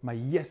voordeel, maar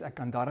ek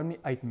kan daarom nie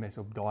uitmis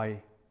op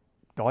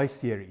daai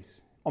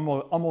series.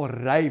 Almal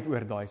ryf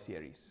oor daai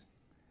series.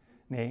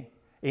 Nee,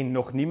 en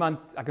ek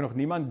het nog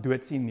niemand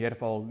dood sien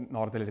neerval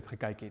nadat hulle dit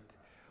gekyk het.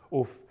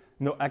 Of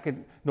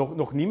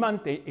nog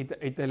niemand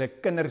het hulle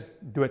kinders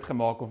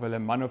doodgemaak of hulle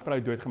man of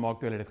vrou doodgemaak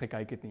toe hulle dit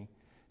gekyk het nie.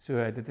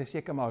 So dit is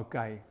seker maar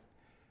okay.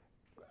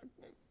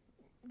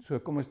 So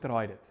kom ons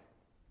draai dit.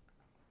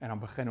 En dan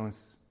begin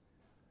ons.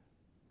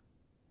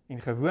 En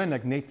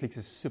gewoonlik Netflix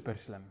is super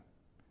slim.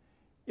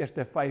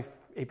 Eerste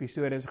 5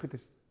 episode is goed,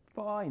 is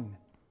fine.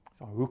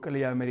 So hoek hulle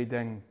jou met die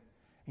ding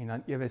en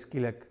dan ewe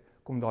skielik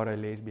kom daar 'n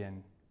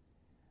lesbien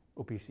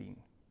op die scene.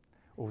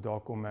 Of daar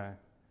kom 'n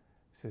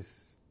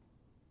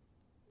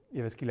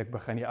ewe skielik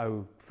begin die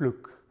ou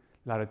vloek,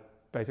 laat dit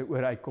by sy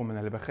ore uitkom en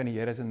hulle begin die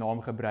Here se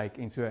naam gebruik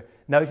en so,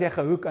 nou is jy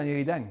gehoek aan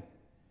hierdie ding.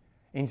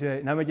 En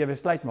so, nou moet jy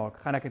besluit maak,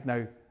 gaan ek dit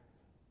nou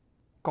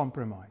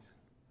compromise?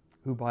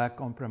 Hoe baie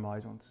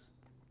compromise ons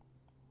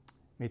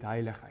met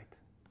heiligheid,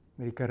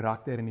 met die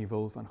karakter en die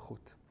wil van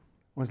God.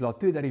 Ons laat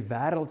toe dat die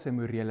wêreld se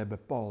morele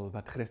bepaal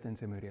wat Christen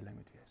se morele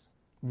moet wees.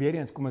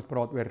 Weereens kom ons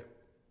praat oor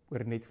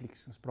oor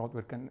Netflix, ons praat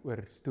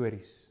oor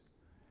stories.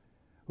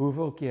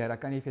 Hoeveel keer, ek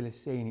kan nie vir julle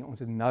sê nie, ons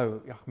het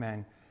nou,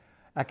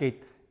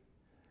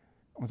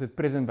 ons het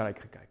Prison Break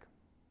gekyk.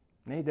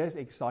 Nee, dit is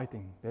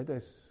exciting, dit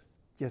is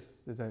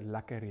 'n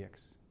lekker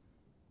reeks.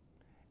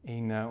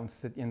 En ons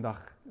sit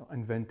eendag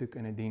in Windhoek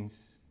in 'n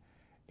diens,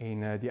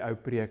 en die ou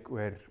preek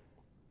oor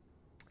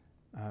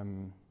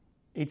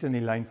iets in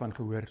die lyn van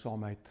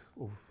gehoorsaamheid,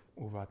 of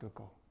wat ook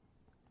al.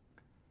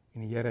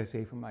 En die Here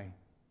sê vir my,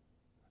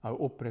 hou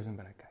op Prison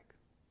Break kyk.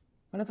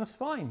 Want dit was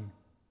fyn.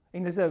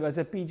 En dit was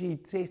 'n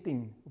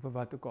PG-16 of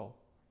wat ook al.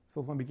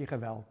 Vol van 'n bietjie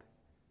geweld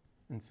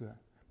en so.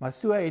 Maar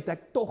so het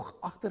ek tog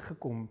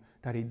agtergekom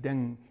dat die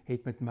ding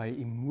het met my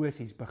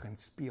emosies begin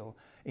speel.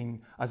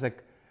 En as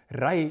ek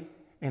ry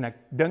en ek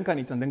dink aan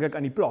iets, dan dink ek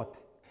aan die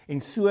plot.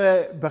 En so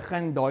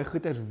begin daai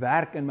goeters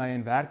werk in my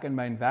en werk in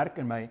my en werk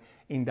in my,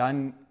 en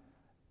dan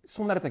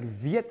sonder dat ek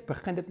weet,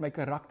 begin dit my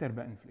karakter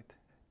beïnvloed.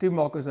 Toe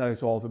maak ons nou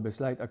so half 'n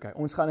besluit, okay,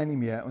 ons gaan nou nie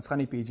meer, ons gaan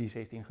nie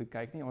PG-16 goed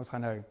kyk nie, ons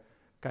gaan nou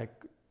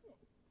kyk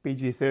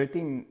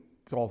PG-13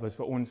 12 is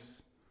vir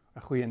ons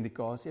 'n goeie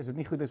indikasie. As dit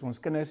nie goed is vir ons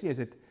kinders nie, is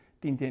dit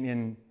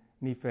 10-1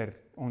 nie vir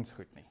ons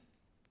goed nie.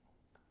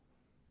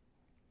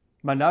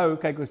 Maar nou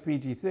kyk ons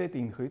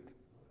PG-13 goed,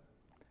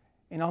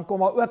 en dan kom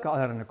daar ook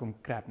allerhande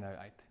kom crap nou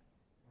uit.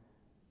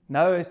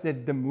 Nou is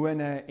dit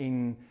demone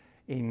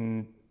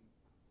en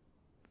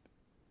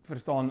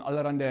verstaan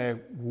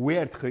allerhande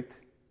weird goed,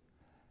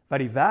 wat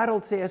die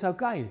wêreld sê is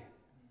okay.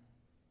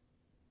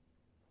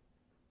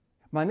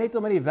 Maar net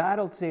omdat die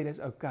wêreld sê dis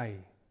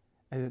okay,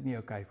 is dit nie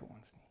okay vir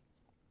ons nie.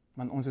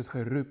 Want ons is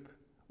geroep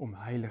om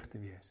heilig te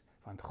wees,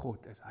 want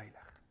God is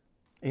heilig.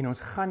 En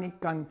ons gaan nie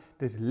kan,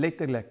 dis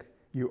letterlik,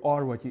 you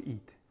are what you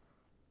eat.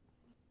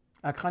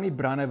 Ek gaan nie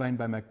brandewyn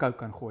by my Coke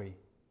kan gooi,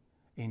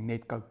 en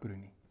net Coke proe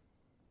nie.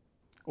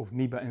 Of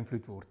nie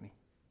beïnvloed word nie.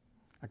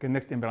 Ek het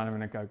niks teen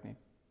brandewyn en Coke nie.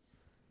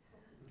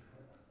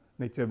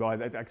 Net so baie,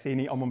 ek sê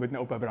nie, almal moet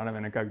nou op 'n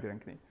brandewyn en Coke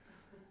drink nie.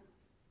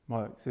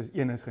 Maar soos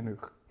een is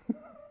genoeg.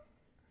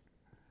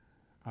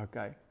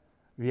 Okay,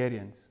 weer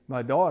eens.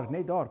 Maar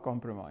net daar,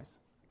 compromise.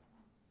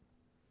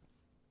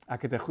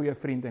 Ek het 'n goeie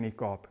vriend in die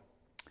Kaap.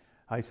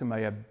 Hy is vir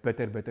my 'n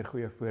bitter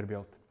goeie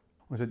voorbeeld.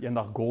 Ons het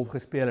eendag golf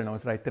gespeel en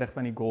ons ry terug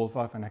van die golf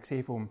af en ek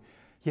sê vir hom,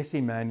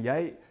 "Jessie man,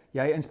 jy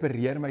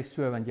inspireer my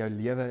so want jou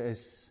lewe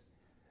is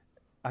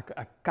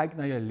ek kyk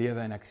na jou lewe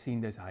en ek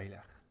sien dis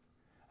heilig."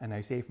 En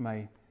hy sê vir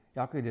my,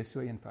 "Jaco, dis so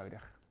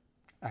eenvoudig.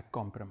 Ek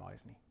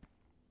compromise nie."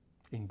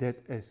 En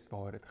dit is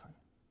waar dit gaan.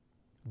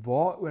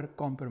 Waaroor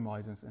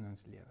compromise ons in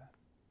ons lewe?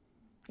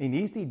 En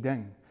hier's die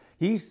ding.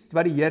 Hier's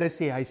wat die Here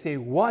sê, hy sê,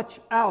 "Watch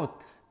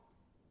out."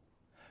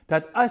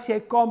 Dat as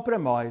jy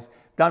compromise,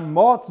 dan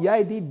maak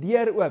jy die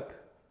deur oop.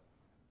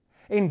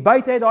 En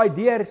buite daai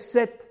deur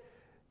sit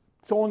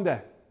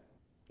sonde.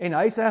 En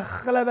hy's 'n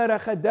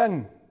glibberige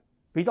ding.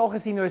 Wie het al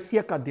gesien hoe 'n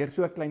seekat deur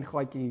so 'n klein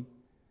gaatjie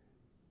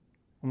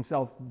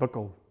homself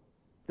wikkel?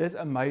 Dis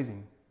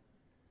amazing.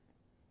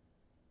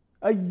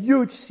 'n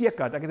Huge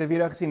seekat. Ek het 'n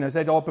video gesien, hy's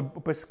daar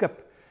op 'n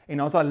skip en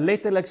dan's daar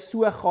letterlik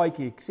so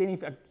gaatjie. Ek sê nie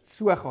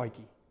so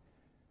gaatjie.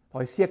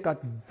 Daai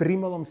seekat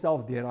wriemel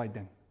homself deur daai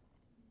ding.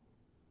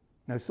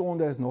 Nou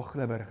sonde is nog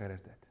glibberiger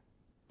as dit.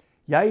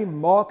 Jy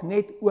maak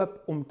net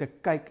oop om te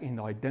kyk en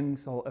daai ding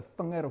sal 'n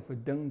vinger of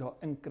 'n ding daar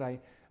inkry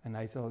en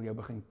hy sal jou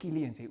begin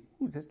kielie en sê,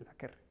 dis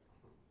lekker.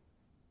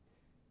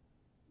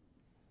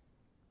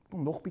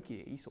 Kom nog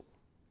bietjie hierso.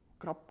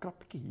 Krap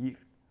bietjie hier.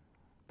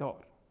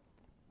 Daar.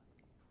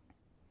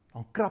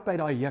 Dan krap hy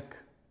daai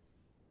juk.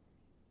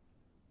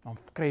 Dan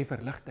kry jy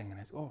verligting en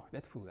hy sê,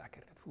 dit voel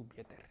lekker, dit voel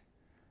beter.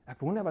 Ek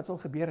wonder wat sal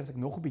gebeur as ek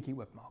nog 'n bietjie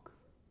oopmaak.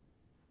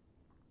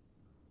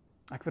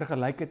 Ek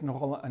vergelyk dit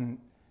nogal in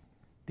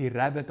die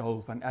rabbit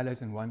hole van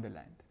Alice in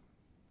Wonderland.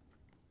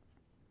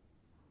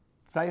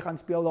 Sy gaan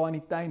speel daar in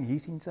die tuin, hier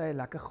sien sy 'n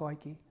lekker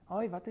gaatjie.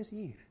 Ai, wat is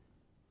hier?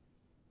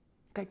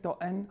 Kyk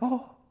daarin.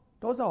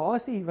 Daar's 'n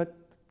hasie wat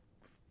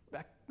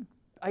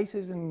ys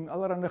is en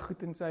allerhande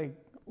goed in sy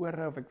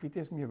ore of ek weet nie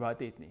eens meer wat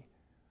het nie.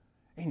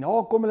 En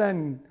daar kom hulle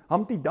in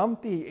Humpty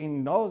Dumpty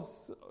en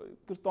daar's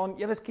verstaan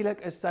ewe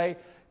skielik is sy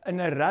in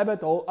 'n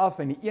rabbit hole af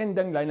en die een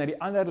ding lei na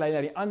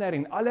die ander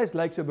en alles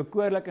lyk so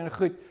bekoorlik en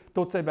goed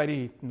tot sy by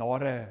die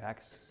nare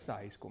heks se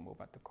huis kom of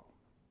wat ook al.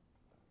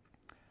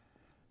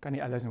 Kan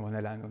nie alles in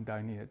Wonderland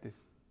onthou nie, dit is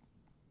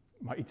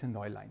maar iets in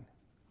daai lyn.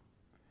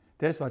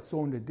 Dis wat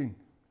sonde doen.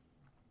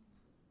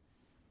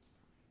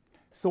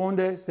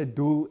 Sonde se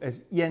doel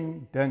is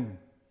een ding,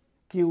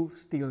 kill,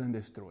 steal en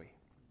destroy.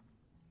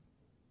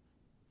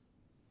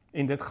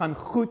 En dit gaan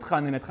goed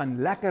gaan en dit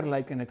gaan lekker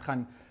lyk en dit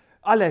gaan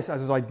alles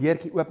as ons daai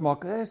deurtjie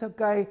oopmaak, is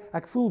okay,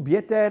 ek voel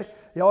beter,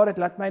 ja, dit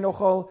laat my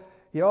nogal,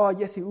 ja,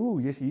 Jessie,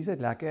 hier's dit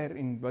lekker,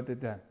 en wat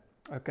dit,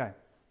 okay,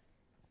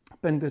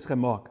 punt is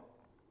gemaak.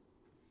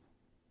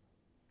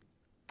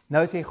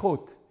 Nou sê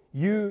God,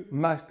 you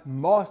must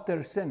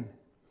master sin,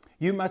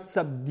 you must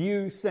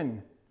subdue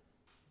sin.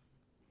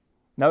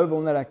 Nou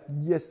wonder ek,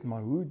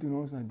 maar hoe doen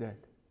ons nou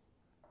dit?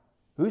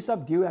 Hoe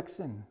subdue ek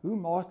sin? Hoe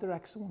master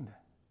ek sonde?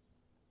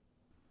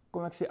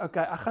 Kom ek sê,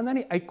 okay, ek gaan nou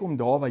nie uitkom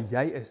daar waar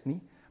jy is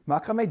nie, Maar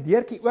ek gaan my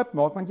deurtjie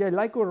oopmaak, want jy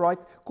lyk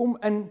alright, kom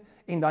in,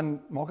 en dan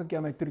maak ek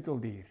jou my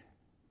troeteldier.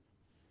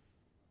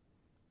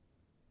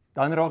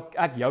 Dan raak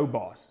ek jou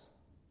baas.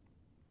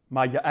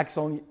 Maar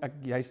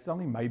jy sal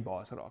nie my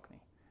baas raak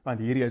nie, want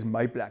hierdie is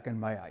my plek in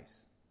my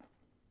huis.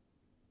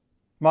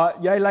 Maar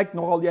jy lyk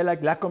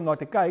lekker om na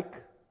te kyk,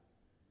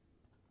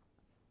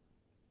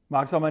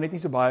 maar ek sal maar net nie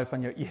so baie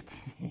van jou eet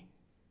nie.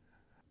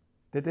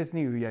 Dit is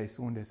nie hoe jy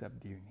sonde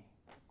subdue nie.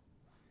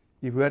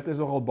 Die woord is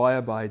nogal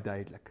baie, baie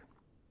duidelik.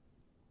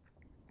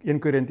 1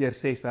 Korintiërs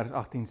 6 vers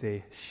 18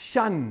 sê,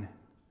 shun,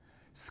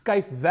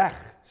 skuif weg,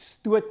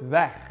 stoot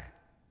weg,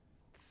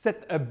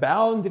 sit 'n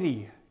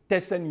boundary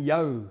tussen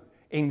jou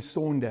en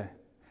sonde.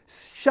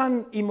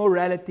 Shun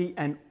immorality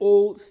and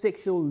all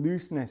sexual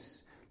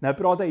looseness. Nou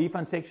praat hy hier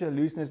van sexual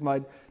looseness, maar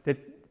dit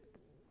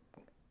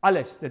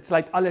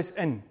sluit alles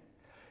in.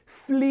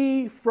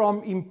 Flee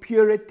from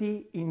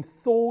impurity in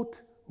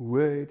thought,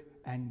 word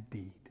and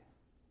deed.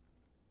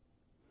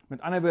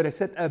 Met ander woorde,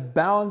 sit 'n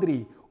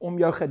boundary om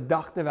jou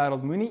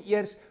gedagtewêreld. Moenie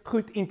eers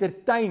goed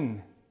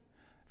entertain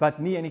wat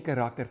nie in die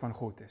karakter van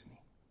God is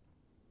nie.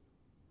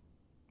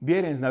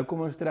 Weereens, nou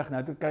kom ons terug,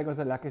 nou toe kyk ons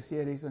 'n lekker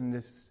series en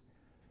dis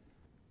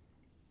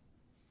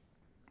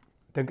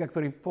dink ek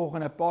vir die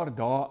volgende paar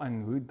dae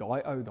aan hoe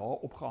daai ou daar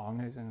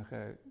opgehang is en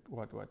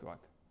wat.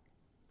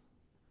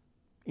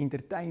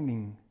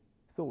 Entertaining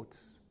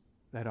thoughts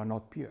that are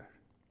not pure.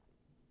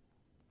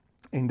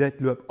 En dit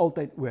loop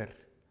altyd oor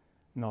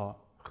na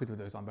goed wat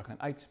ons dan begin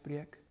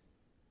uitspreek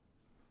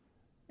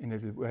en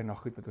dit loop oor na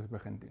goed wat ons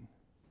begin doen.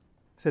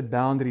 Sit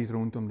boundaries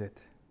rondom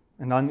dit.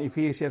 En dan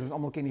Efesiërs, ons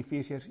almal ken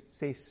Efesiërs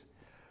 6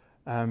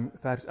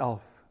 vers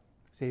 11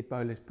 sê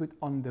Paulus, put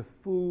on the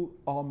full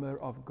armor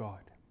of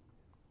God.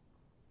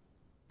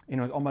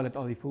 En ons almal het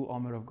al die full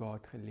armor of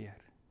God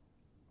geleer.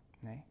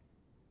 Nee?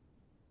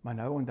 Maar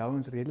nou onthou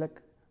ons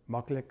redelik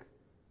maklik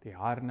die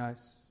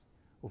harnas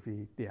of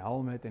die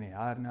helmet en die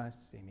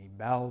harnas en die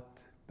belt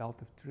of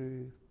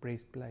truth,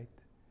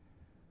 breastplate,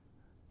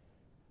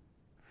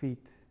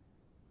 feet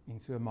en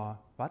so, maar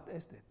wat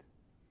is dit?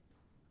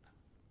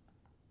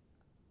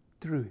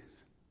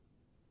 Truth.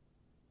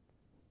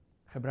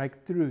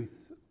 Gebruik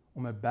truth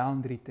om 'n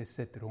boundary te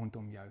sit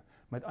rondom jou.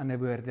 Met ander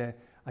woorde,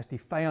 as die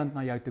vyand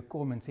na jou toe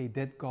kom en sê,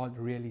 did God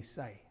really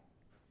say?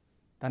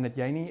 Dan het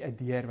jy nie 'n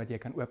deur wat jy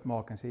kan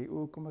oopmaak en sê,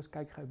 kom ons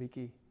kyk gou 'n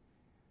bietjie.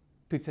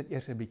 Toets dit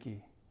eers 'n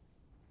bietjie.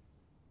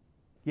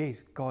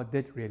 Yes, God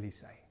did really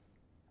say,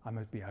 I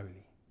must be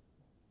holy.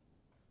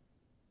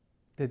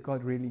 Did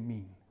God really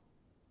mean?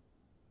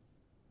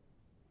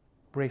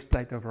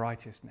 Breastplate of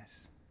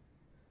righteousness.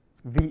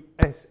 Wie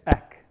is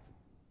ek?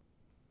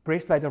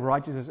 Breastplate of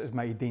righteousness is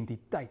my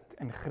identiteit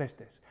in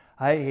Christus.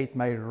 Hy het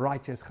my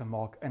righteous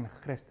gemaak in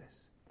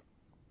Christus.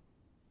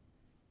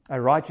 A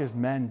righteous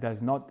man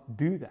does not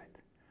do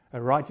that. A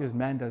righteous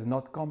man does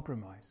not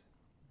compromise.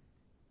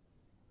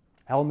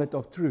 Helmet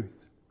of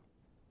truth.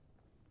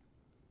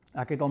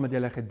 Ek het al met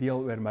julle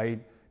gedeel oor my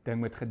ding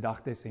met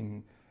gedagtes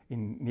en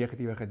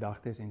negatiewe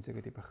gedagtes en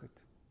sulke tipe goed.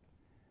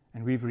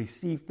 And we've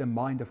received the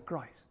mind of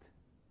Christ.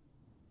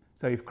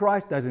 So if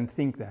Christ doesn't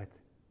think that,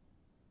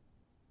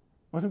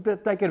 ons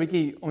moet baie keer 'n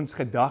bietjie ons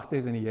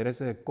gedagtes in die Here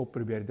se kop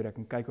probeer druk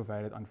en kyk of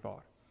hy dit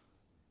aanvaar.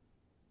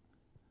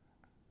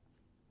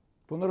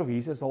 Wonder of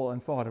Jesus sal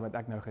aanvaar wat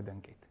ek nou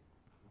gedink het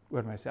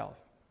oor myself,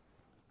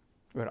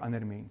 oor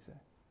ander mense.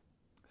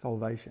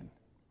 Salvation.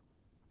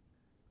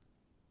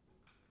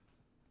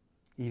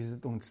 Jesus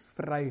het ons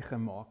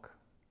vrygemaak.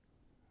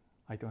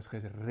 Hy het ons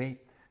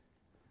gered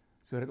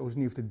sodat ons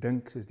nie hoef te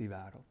dink soos die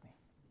wêreld nie.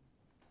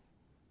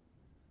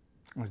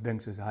 Ons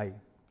dink soos hy.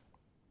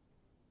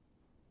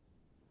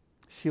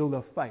 Shield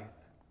of faith.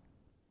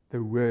 The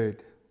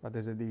word, wat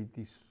is dit,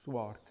 die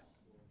swaard.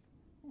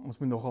 Ons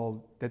moet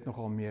dit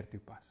nogal meer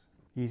toepas.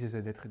 Jesus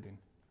het dit gedoen.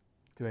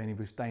 Toe hy in die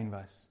woestyn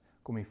was,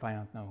 kom die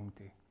vyand na hom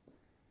toe.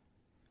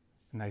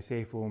 En hy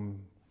sê vir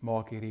hom,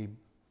 maak hierdie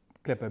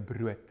klippe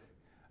brood.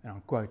 En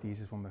dan quote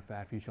Jesus from a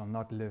vers, you shall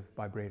not live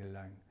by bread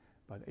alone,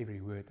 but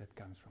every word that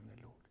comes from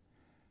the Lord.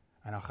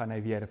 En dan gaan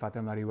hy weer, vat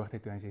hom na die hoogte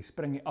toe en sê,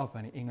 spring nie af,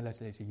 en die engele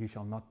sê, you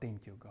shall not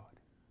tempt your God.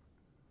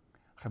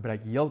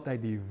 Gebruik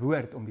heeltyd die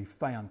woord om die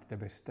vyand te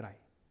bestry.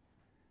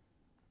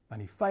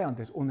 Want die vyand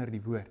is onder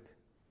die woord.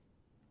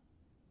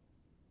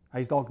 Hy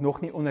is dalk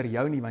nog nie onder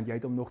jou nie, want jy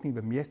het hom nog nie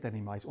bemeester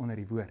nie, maar hy is onder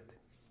die woord.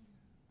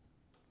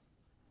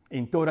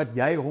 En totdat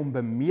jy hom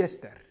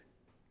bemeester,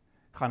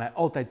 gaan hy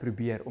altyd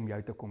probeer om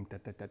jou te kom te.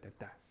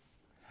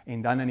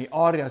 En dan in die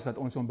areas wat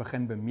ons hom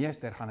begin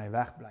bemeester, gaan hy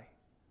wegbly.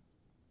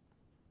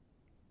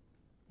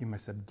 You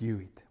must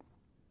subdue it.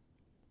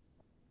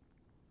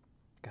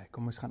 Kyk,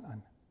 kom ons gaan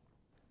aan.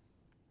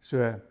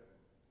 So,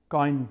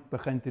 Kain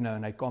begin toe nou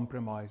en hy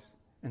compromise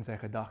in sy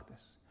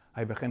gedagtes.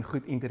 Hy begin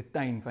goed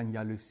entertain van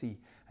jaloesie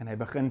en hy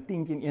begin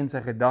 10-1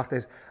 sy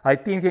gedagtes. Hy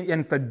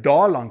 10-1 vir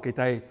dae lank het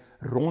hy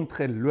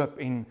rondgeloop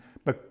en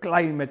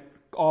beklei met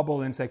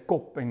Abel in sy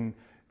kop en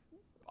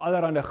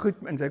allerhande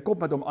goed in sy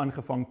kop met hom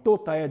aangevang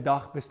tot hy 'n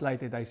dag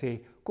besluit het, hy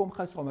sê, kom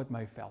gaan saam met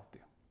my veld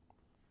toe.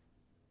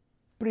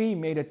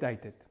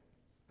 Premeditated.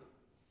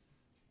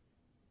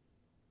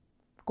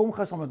 Kom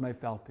gou saam met my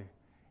veld toe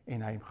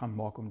en hy gaan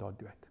maak hom daar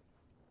dood.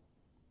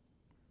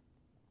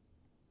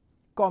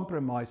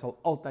 Compromise sal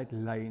altyd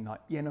lei na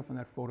een of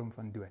ander vorm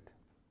van dood.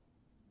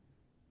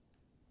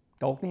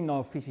 Dalk nie na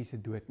 'n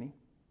fisiese dood nie.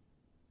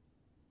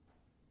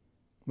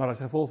 Maar as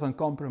gevolg van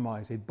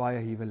compromise het baie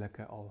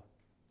huwelike al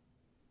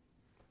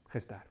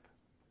gesterf.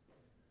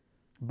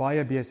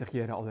 Baie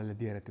besighede al hulle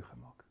deure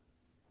toegemaak.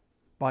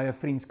 Baie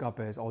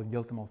vriendskappe is al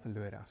heeltemal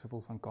verlore as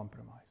gevolg van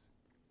compromise.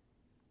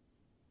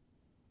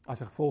 As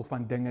gevolg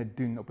van dinge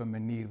doen op 'n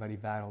manier wat die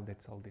wêreld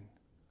dit sal doen.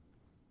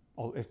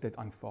 Al is dit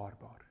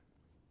aanvaarbaar.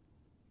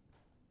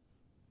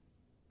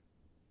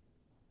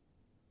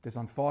 Dit is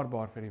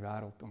aanvaarbaar vir die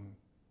wêreld om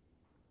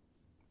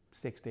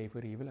seks te hê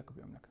vir die huwelik op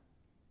die oomblik.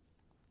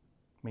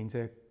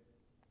 Mense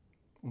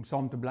om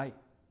saam te bly.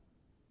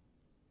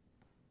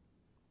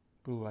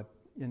 Wat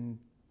een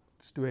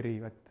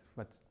storie wat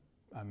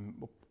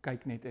op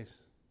kyknet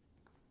is.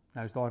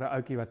 Nou is daar 'n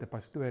ouetjie wat 'n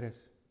pastoor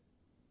is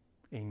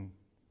en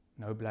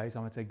nou bly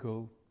saam met sy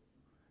girl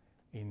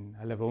en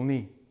hulle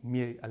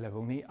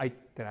wil nie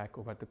uittrek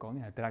of wat ook al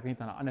nie. Hulle trek net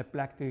na 'n ander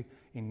plek toe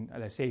en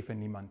hulle sê vir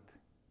niemand.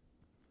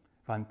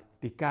 Want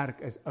die kerk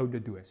is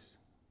oude doos.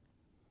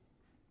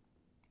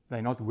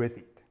 They're not with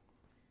it.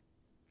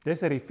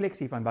 Dis 'n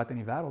refleksie van wat in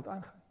die wêreld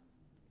aangaan.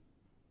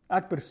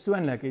 Ek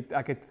persoonlik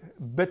het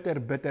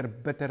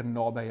bitter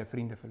naby 'n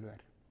vriende verloor.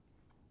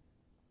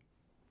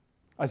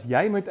 As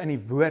jy moet in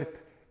die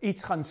woord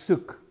iets gaan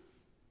soek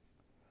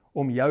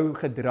om jou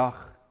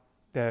gedrag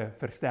te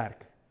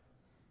versterk,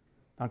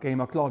 dan kan jy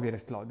maar klaar weer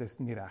is klaar, dis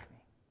nie reg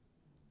nie.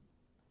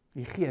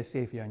 Die Gees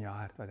sê vir jou in jou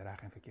hart wat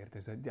reg en verkeerd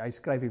is. Hy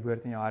skryf die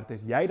woord in jou hart,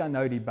 as jy dan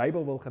nou die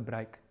Bybel wil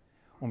gebruik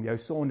om jou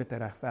sonde te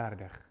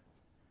regverdig.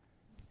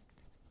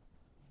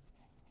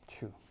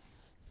 Tjoe.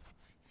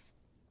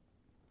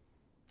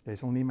 Jy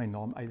sal nie my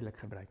naam uitelik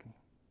gebruik nie.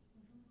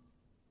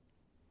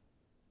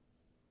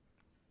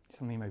 Jy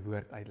sal nie my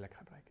woord uitelik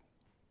gebruik nie.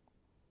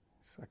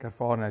 So ek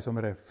ervaar nou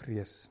sommer 'n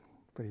vrees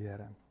vir die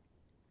Here.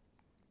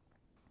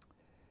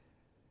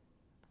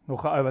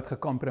 Nog 'n ou wat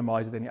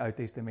gecompromise het in die Ou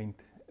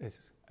Testament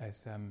is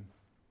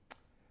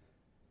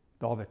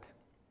Dawid.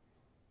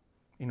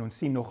 En ons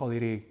sien nogal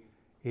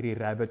hierdie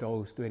rabbit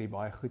hole storie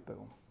baie goed by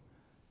hom.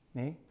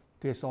 Nee?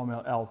 2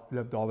 Samuel 11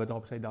 loop Dawid daar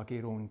op sy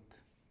dakkie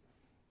rond.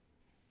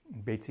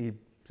 Betsy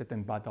sit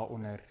in bad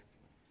daaronder.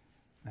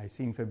 Hy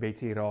sien vir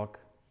Betsy raak.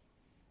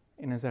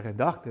 En in sy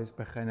gedagtes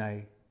begin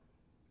hy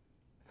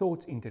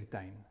thoughts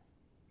entertain.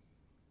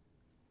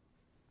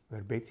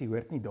 Oor Betsy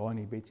hoort nie daar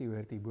nie, Betsy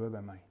hoort hier bo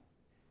by my.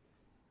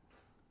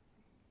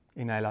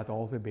 En hy laat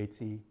al vir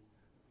Betsy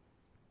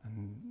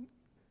 'n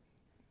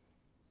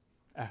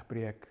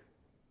egbreek.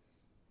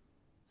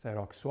 Sy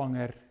raak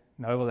swanger.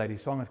 Nou wil hy die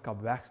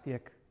swangerskap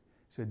wegsteek.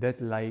 So dit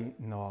lei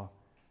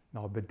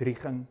na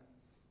bedrieging.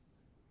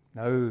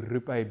 Nou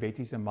roep hy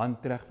Betsy se man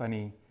terug van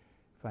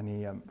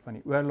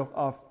die oorlog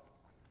af.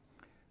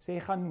 Sê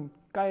gaan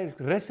kuier,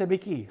 rus 'n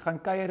bietjie, gaan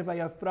kuier by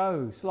jou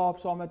vrou, slaap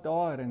saam met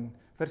haar en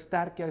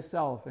versterk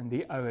jouself. En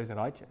die ou is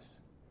righteous.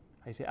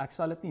 Hy sê ek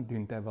sal dit nie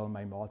doen terwyl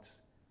my maats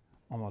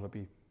almal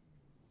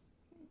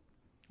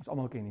ons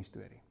almal ken die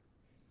storie.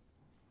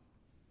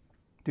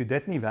 Toe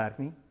dit nie werk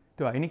nie,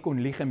 toe hy nie kon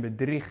lieg en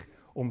bedrieg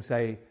om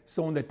sy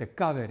sonde te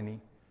cover nie,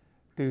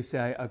 toe sê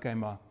hy, okay,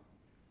 maar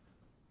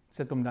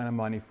sit hom dan 'n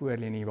man nie voor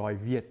nie waar hy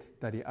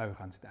weet dat die ou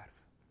gaan sterf.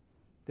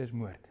 Dis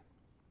moord.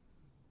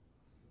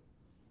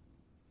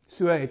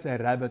 So het sy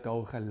rabbit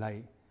hole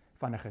gelei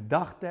van 'n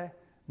gedagte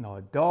na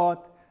 'n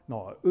daad,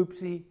 na 'n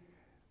oepsie,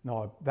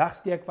 na 'n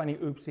wegsteek van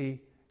die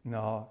oepsie,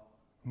 na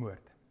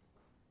moord.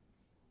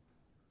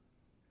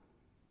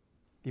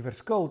 Die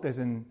verskil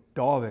tussen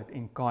Dawid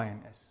en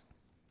Kain is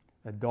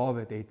dat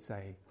Dawid het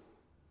sy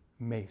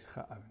mes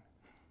gehou.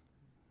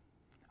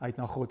 Hy het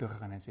na God toe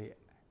gegaan en sê,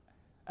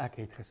 ek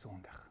het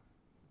gesondig.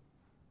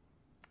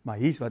 Maar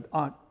hier's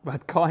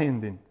wat Kain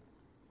doen.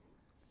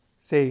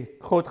 Sê,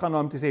 God gaan na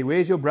hom toe sê,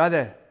 where's your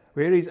brother?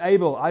 Where is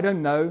Abel? I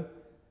don't know.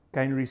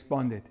 Cain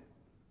responded,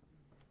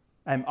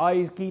 am I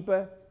his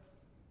keeper?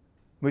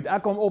 Moet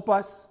ek hom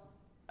oppas?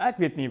 Ek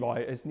weet nie waar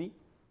hy is nie.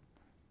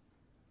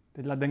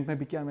 Dit laat dink my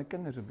bietjie aan my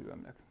kinders op die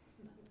oomblik.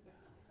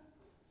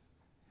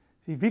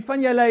 Sê, wie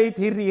van julle het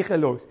hierdie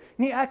gelos?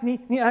 Nie ek nie,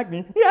 nie ek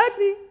nie, nie ek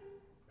nie.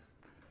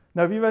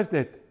 Nou wie was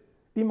dit?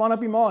 Die man op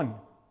die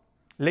maan.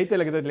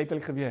 Letterlik het dit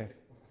letterlik gebeur.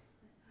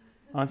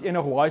 Hans een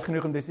nog wise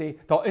genoeg om te sê,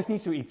 daar is nie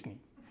so iets nie.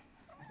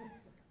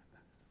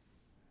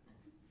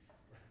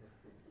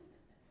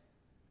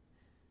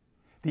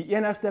 Die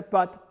enigste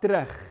pad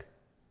terug,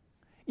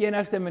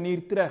 enigste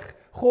manier terug,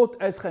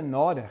 God is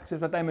genadig, soos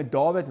wat hy met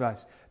Dawid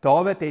was.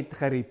 Dawid het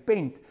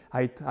gerepent,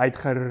 hy het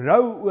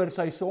gerou oor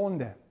sy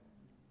sonde.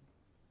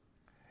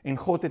 En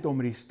God het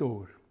hom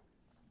restore.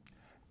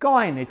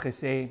 Kain het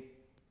gesê,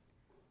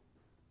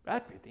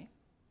 ek weet nie.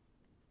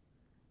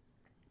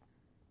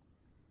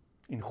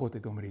 En God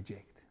het hom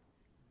reject.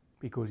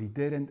 Because he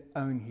didn't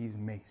own his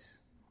mess.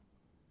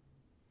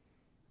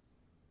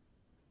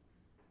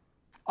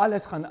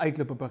 Alles gaan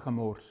uitloop op 'n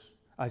gemors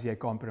as jy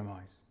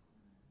compromise.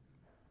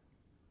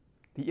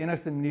 Die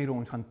enigste manier hoe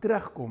ons gaan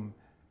terugkom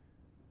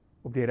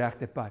op die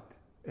regte pad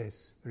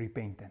is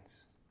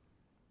repentance.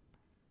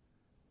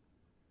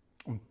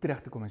 Om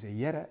terug te kom en sê,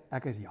 Here,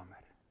 ek is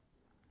jammer.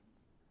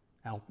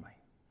 Help my.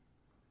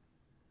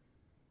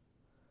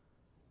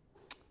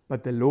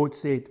 But the Lord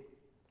said,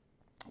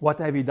 what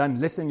have you done?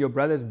 Listen, your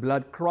brother's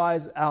blood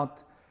cries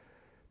out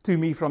to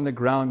me from the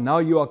ground. Now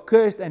you are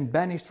cursed and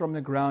banished from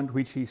the ground,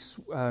 which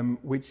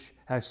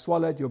has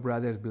swallowed your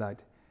brother's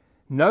blood.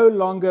 No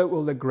longer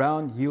will the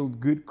ground yield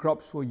good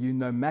crops for you,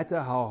 no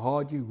matter how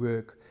hard you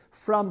work.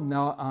 From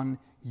now on,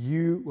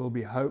 you will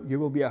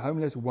be a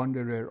homeless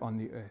wanderer on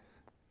the earth.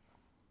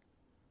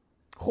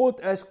 God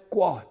is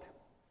kwaad.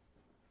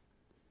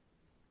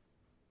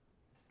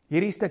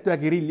 Hierdie stuk, toe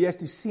ek hierdie lees,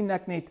 toe sien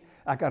ek net,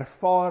 ek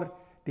ervaar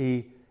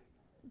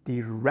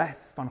die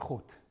wrath van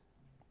God.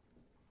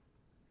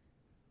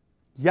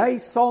 Jy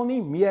sal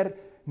nie meer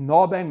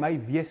naby my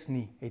wees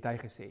nie, het hy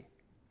gesê.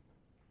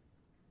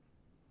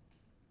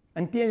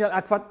 Inteendeel,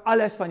 ek vat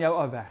alles van jou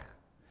af weg.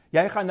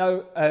 Jy gaan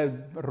nou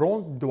 'n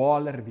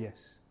ronddwaler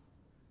wees.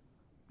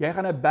 Jy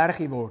gaan 'n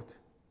bergie word.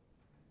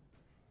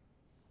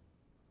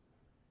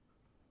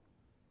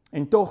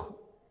 En tog,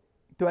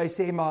 toe hy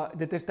sê, maar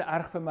dit is te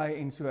erg vir my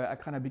en so,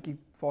 ek gaan 'n bietjie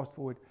fast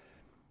forward.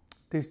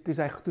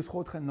 Toe's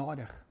God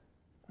genadig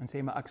en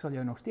sê, maar ek sal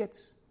jou nog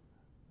steeds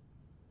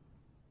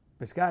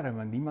beskerm,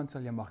 want niemand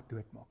sal jou mag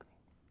doodmaak nie.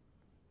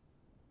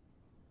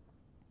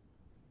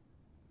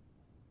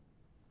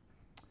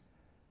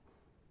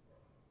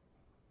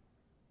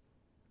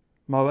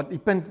 Maar wat die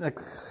punt, ek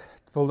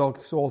wil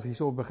dalk soals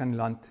hierso begin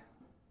land.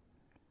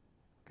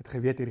 Ek het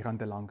geweet hierdie gaan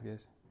te lank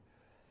wees.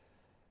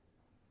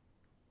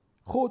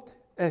 God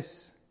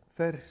is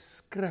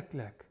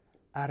verskriklik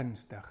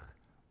ernstig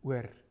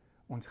oor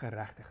ons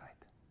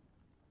geregtigheid.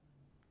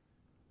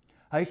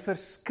 Hy is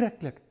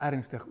verskriklik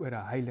ernstig oor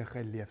 'n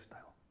heilige leefstyl.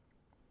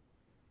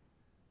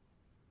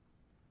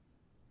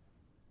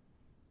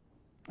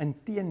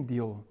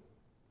 Inteendeel,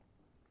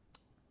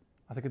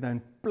 as ek dit nou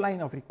in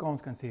plain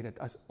Afrikaans kan sê dit,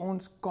 as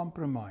ons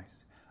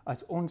compromise,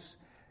 as ons,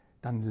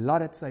 dan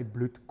laat dit sy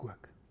bloed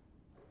kook.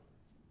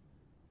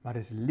 Maar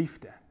dis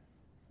liefde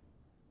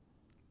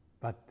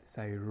wat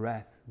sy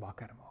wrath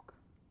wakker maak.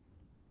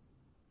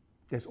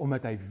 Dis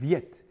omdat hy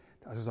weet,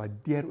 as ons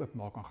daai deur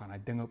oopmaak, dan gaan hy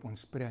dinge op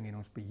ons spring en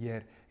ons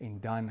beheer, en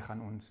dan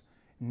gaan ons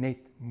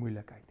net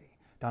moeilikheid hê.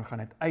 Dan gaan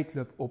dit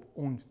uitloop op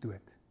ons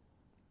dood.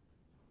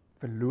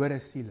 Verlore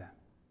siele.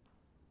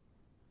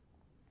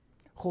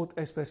 God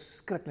is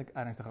verskriklik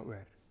ernstig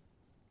daaroor.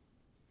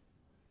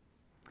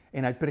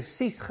 En hy het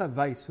presies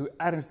gewys hoe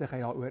ernstig hy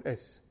daaroor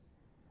is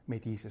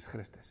met Jesus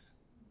Christus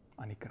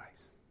aan die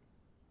kruis.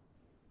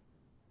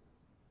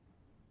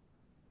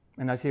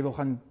 En as jy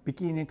wil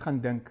bietjie net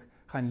gaan dink,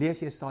 gaan lees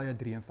Jesaja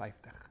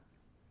 53.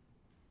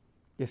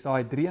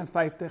 Jesaja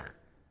 53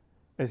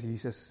 is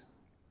Jesus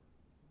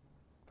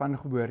van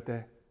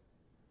geboorte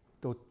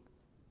tot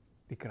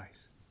die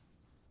kruis.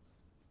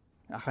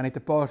 Ek gaan net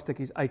 'n paar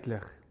stukkies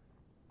uitlig.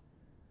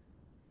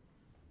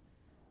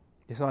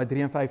 Jesaja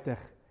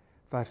 53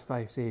 vers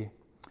 5 sê,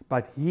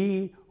 but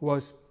he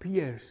was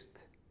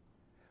pierced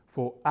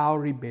for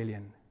our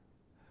rebellion,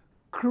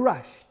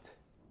 crushed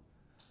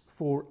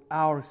for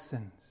our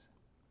sins.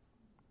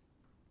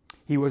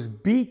 He was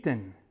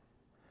beaten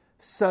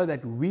so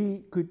that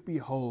we could be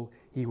whole.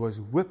 He was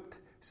whipped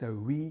so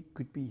we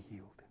could be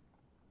healed.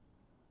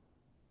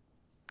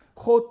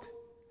 God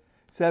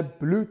se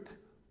bloed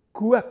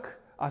kook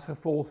as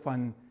gevolg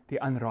van die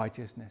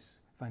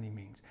unrighteousness van die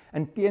mens.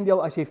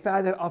 Inteendeel, as jy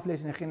verder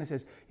aflees in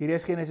Genesis, hier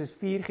is Genesis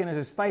 4,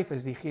 Genesis 5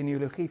 is die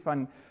genealogie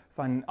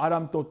van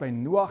Adam tot by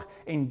Noag,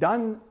 en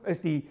dan is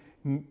die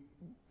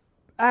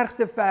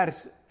ergste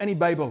vers in die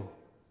Bybel.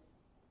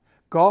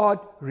 God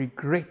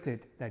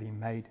regretted that he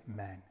made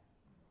man.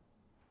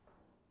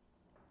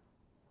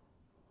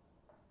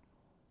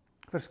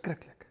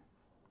 Verskriklik.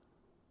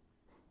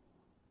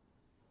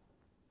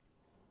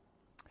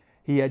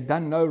 He had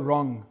done no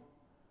wrong,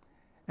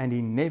 and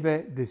he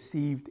never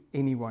deceived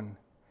anyone,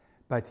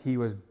 but he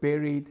was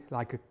buried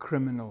like a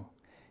criminal.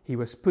 He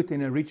was put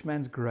in a rich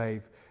man's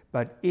grave,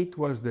 but it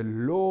was the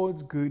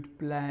Lord's good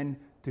plan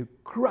to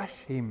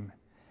crush him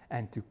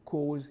and to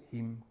cause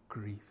him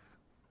grief.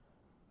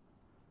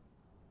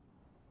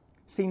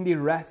 Sien die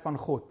wrath van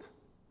God.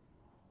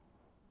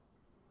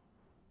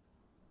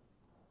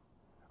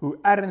 Hoe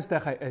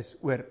ernstig hy is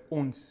oor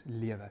ons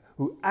lewe.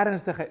 Hoe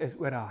ernstig hy is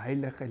oor 'n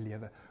heilige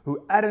lewe.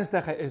 Hoe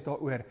ernstig hy is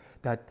daaroor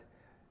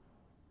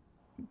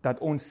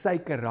dat ons sy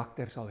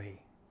karakter sal hê.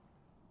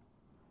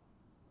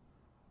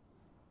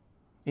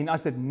 En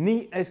as dit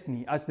nie is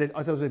nie,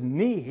 as ons dit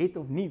nie het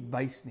of nie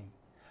wys nie,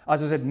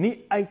 as ons dit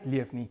nie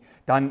uitleef nie,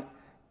 dan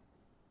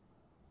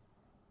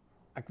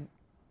ek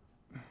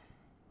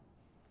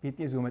weet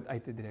nie hoe om dit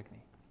uit te druk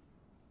nie.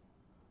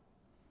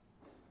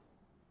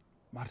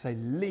 Maar sy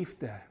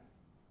liefde,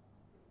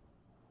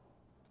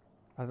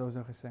 wat ons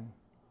nou gesing,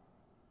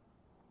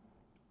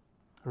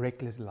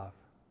 reckless love,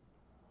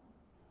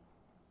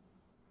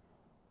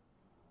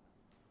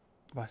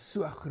 was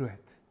so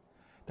groot,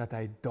 dat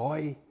hy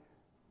daai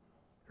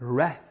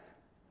wrath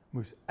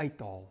moes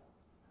uithaal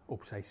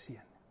op sy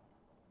seun.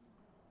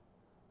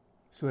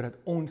 sodat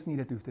ons nie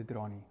dit hoef te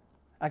dra nie.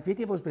 Ek weet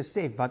nie of ons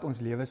besef wat ons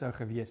lewe sou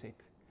gewees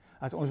het,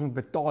 as ons moet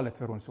betaal het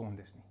vir ons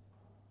sondes nie.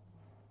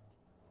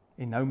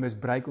 En nou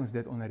misbruik ons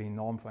dit onder die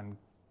naam van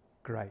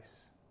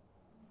grace.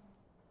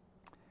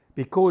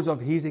 Because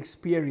of his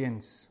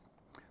experience,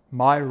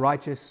 my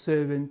righteous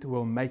servant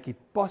will make it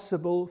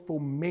possible for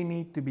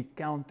many to be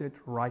counted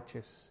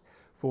righteous,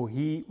 for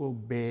he will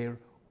bear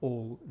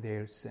all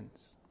their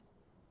sins.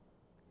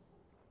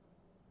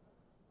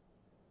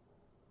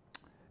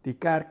 Die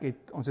kerk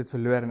ons het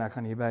verloor en ek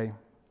gaan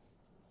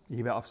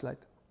hierby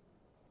afsluit.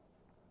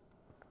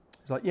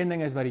 As daar een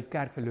ding is wat die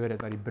kerk verloor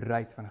het, wat die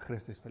bruid van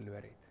Christus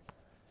verloor het,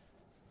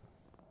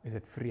 is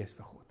dit vrees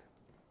vir God.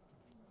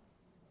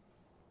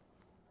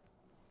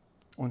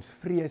 Ons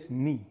vrees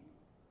nie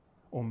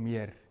om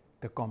meer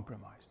te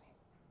compromise nie.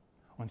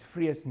 Ons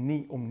vrees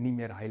nie om nie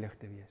meer heilig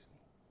te wees nie.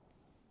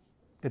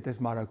 Dit is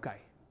maar oukei.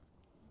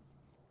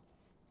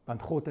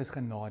 Want God is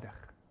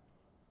genadig.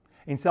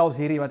 En selfs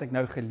hierdie wat ek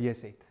nou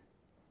gelees het,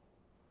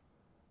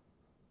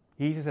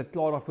 Jesus het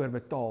klaar daarvoor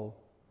betaal,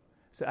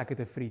 so ek het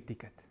 'n free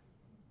ticket.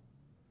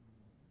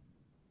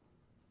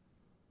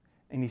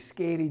 En die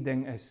scary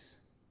ding is,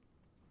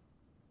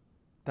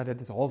 dat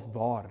dit is half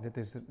waar, dit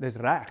is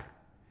reg.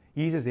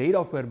 Jesus het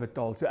daarvoor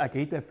betaal, so ek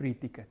het 'n free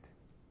ticket.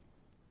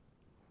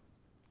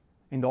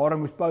 En daarom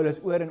moes Paulus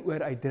oor en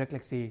oor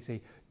uitdruklik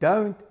sê,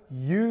 don't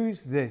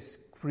use this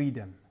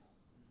freedom.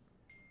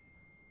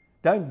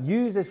 Don't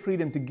use this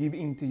freedom to give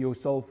in to your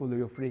soulful or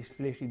your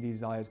fleshly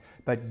desires,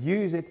 but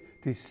use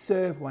it to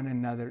serve one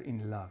another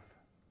in love.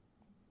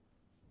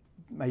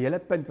 My hele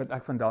punt wat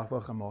ek vandag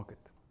wil gemaak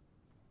het,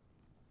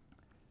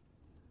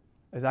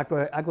 is ek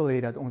wil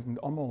hê dat ons moet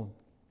almal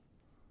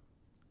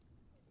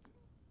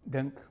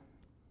dink,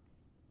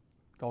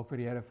 dalk vir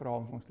die Here vra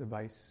om ons te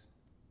wys,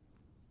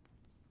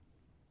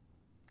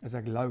 is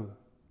ek lou,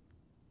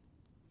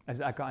 is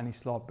ek aan die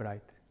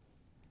slaapbruid,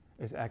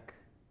 is ek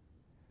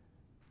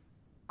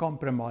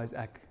compromise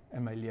ek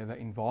in my lewe,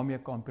 en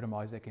waarmee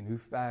compromise ek, en hoe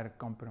ver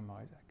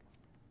compromise ek.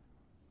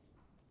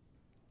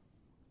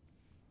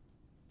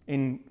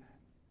 En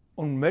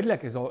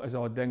onmiddellik is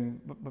daar 'n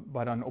ding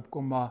wat dan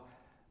opkom, maar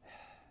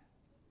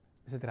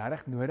is dit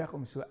regtig nodig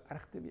om so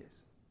erg te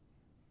wees?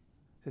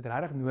 Is dit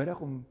regtig nodig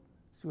om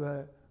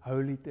so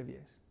holy te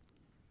wees?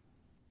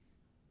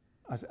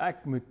 As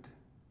ek moet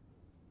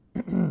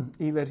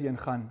iewers heen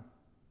gaan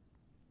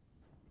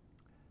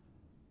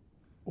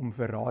om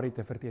Ferrari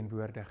te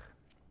verteenwoordig,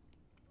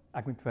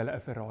 ek moet vir hulle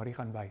 'n Ferrari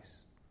gaan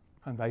wys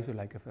hoe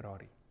lyk 'n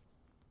Ferrari,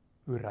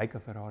 hoe ryk 'n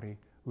Ferrari,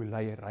 hoe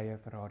ry 'n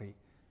Ferrari,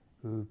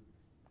 hoe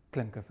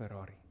klink 'n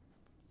Ferrari.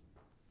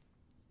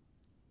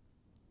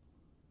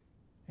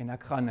 En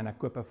ek gaan en ek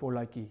koop 'n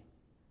vollaatjie,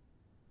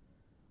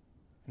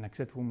 en ek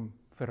sit vir hom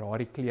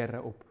Ferrari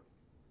klere op,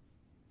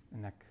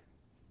 en ek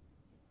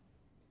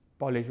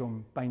polish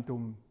hom, paint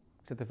hom,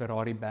 sit 'n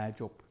Ferrari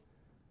badge op.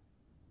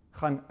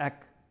 Gaan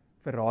ek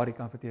Ferrari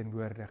kan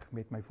verteenwoordig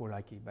met my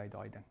vollaatjie by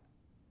daai ding?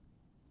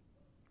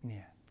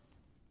 Nee.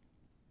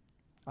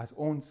 As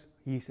ons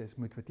Jesus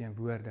moet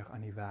verteenwoordig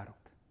aan die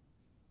wêreld,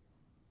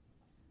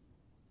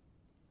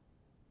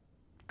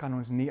 kan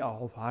ons nie 'n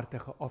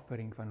halfhartige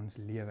offering van ons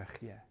lewe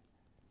gee.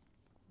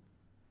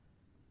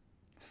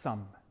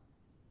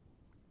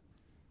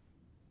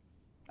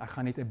 Ek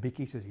gaan net 'n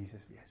bietjie soos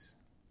Jesus wees.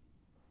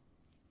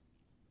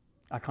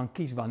 Ek gaan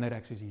kies wanneer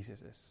ek soos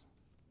Jesus is.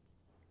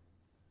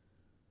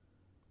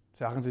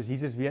 So ek gaan soos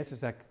Jesus wees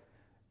as ek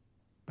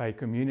by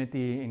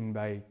community en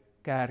by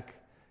kerk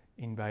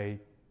en by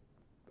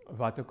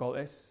wat ook al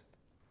is.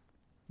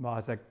 Maar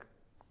as ek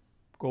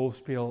golf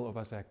speel of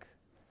as ek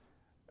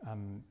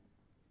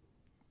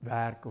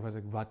werk of as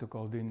ek wat ook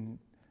al doen,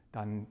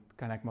 dan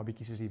kan ek maar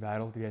bietjie soos die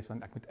wêreld wees,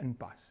 want ek moet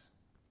inpas.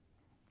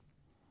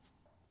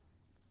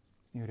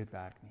 Dis nie hoe dit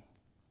werk nie.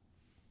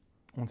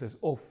 Ons is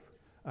of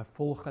 'n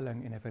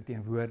volgeling en 'n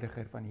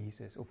verteenwoordiger van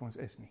Jesus, of ons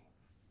is nie.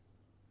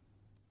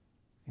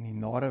 En die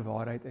nare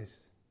waarheid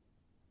is,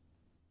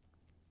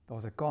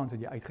 daar's 'n kans dat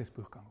jy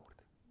uitgespoeg kan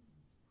word.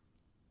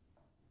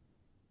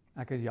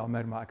 Ek is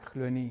jammer, maar ek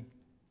glo nie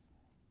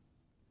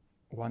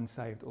once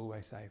saved,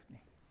 always saved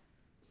nie.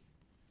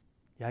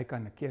 Jy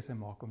kan 'n keuse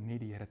maak om nie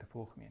die Here te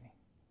volg meer nie.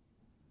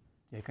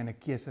 Jy kan 'n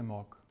keuse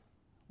maak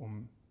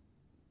om,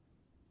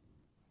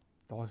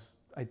 daar's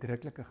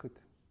uitdruklike goed.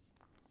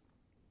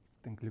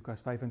 Ek dink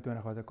Lukas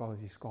 25 wat ek al is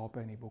die skape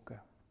en die bokke.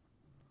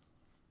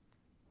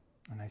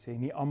 En hy sê,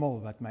 nie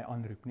almal wat my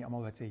aanroep, nie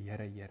almal wat sê,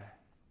 Here, Here.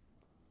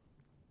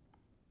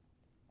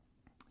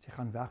 Sy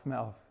gaan weg van my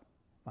af,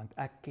 want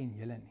ek ken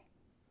julle nie.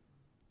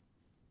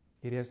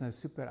 Hierdie is nou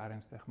super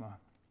ernstig, maar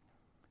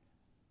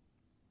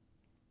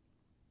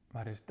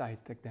is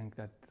tyd, ek dink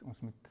dat ons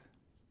moet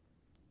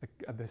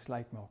 'n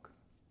besluit maak.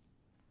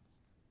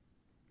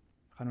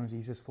 Gaan ons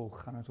Jesus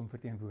volg, gaan ons hom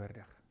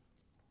verteenwoordig.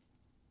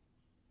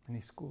 In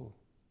die skool,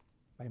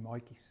 by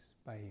maatjies,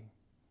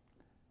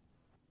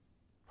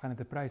 gaan dit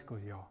 'n prys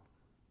kos? Ja.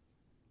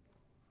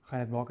 Gaan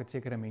dit maak dat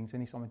sekere mense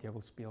nie saam met jou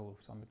wil speel,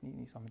 of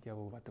nie saam met jou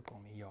wil wat ook al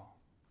nie? Ja.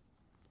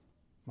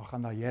 Maar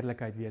gaan daar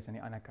heerlikheid wees aan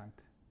die ander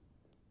kant?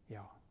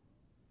 Ja.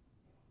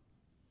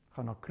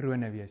 Gaan daar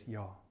krone wees?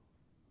 Ja.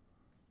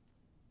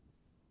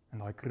 En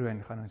daai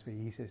kroon gaan ons vir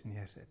Jesus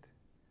neersit.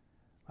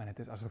 Want dit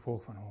is as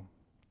gevolg van hom.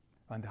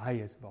 Want hy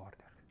is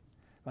waardig.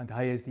 Want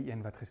hy is die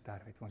een wat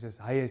gesterf het.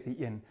 Hy is die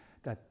een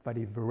wat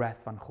die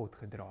wrath van God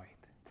gedra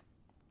het.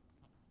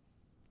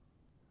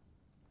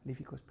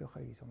 Liefie, kom speel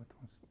gou hier saam met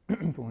ons.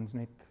 Vir ons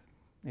net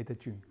 'n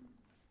tune.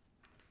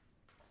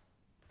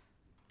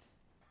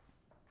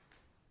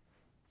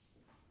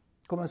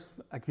 Kom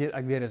ons, ek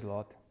weet is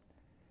laat.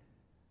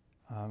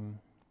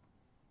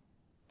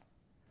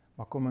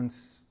 Maar kom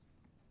ons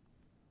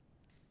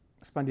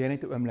spandeer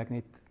net 'n oomblik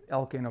net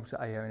elkeen op sy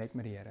eie, net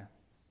met die Here.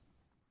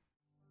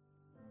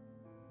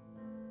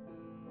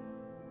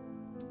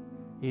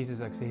 Jesus,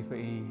 ek sê vir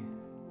U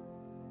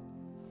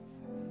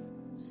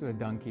so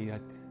dankie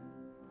dat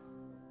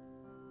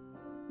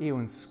U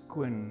ons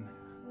skoon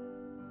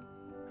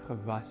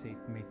gewas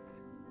het met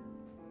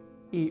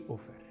U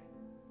offer.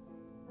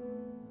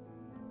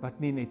 Wat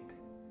nie net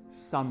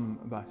sam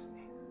was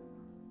nie.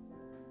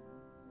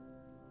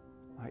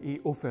 Maar U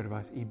offer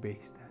was U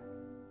beste.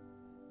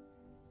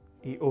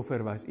 U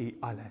offer was U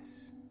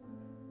alles.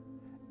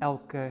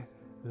 Elke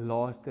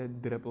laaste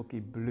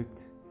druppeltjie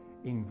bloed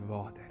en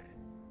water.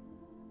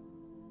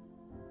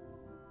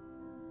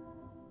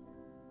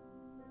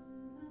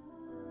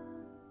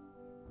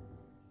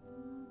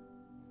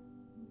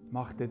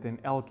 Mag dit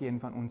in elkeen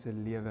van ons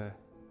lewe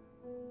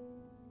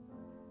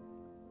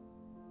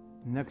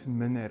niks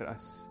minder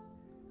as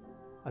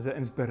 'n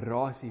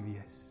inspirasie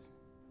wees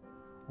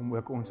om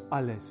ook ons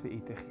alles vir U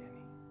te gee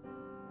nie.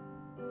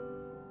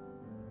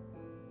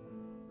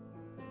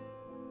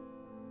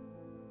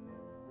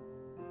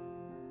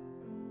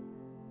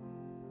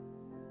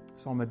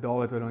 Saam met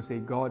Dawid wil ons sê,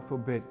 God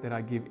forbid that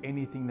I give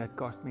anything that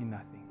cost me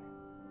nothing.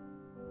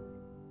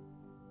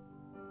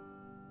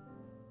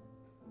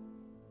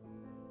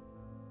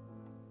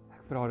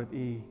 Ek vra dat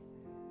U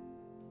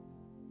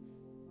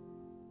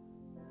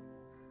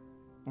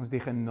ons die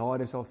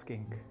genade sal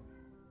skenk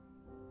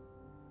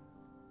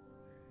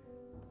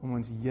om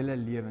ons hele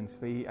lewens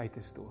vir U uit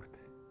te stort,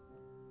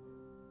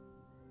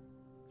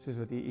 soos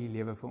wat U U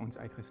lewe vir ons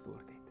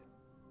uitgestort het.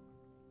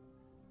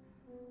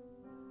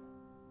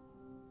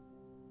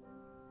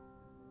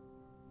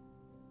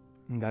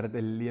 En dat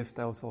dit 'n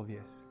leefstyl sal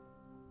wees.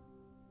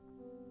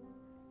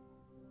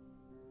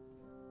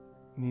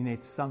 Nie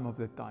net some of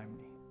the time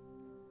nie,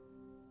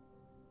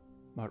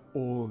 maar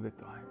all the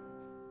time.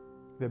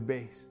 The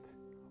best,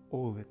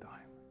 all the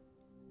time.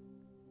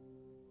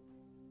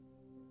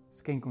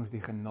 Skenk ons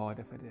die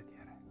genade vir dit,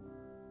 Here.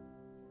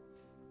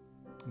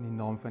 In die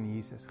naam van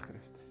Jesus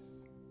Christus.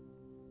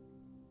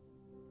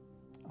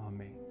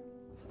 Amen.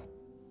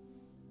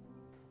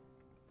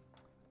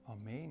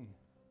 Amen.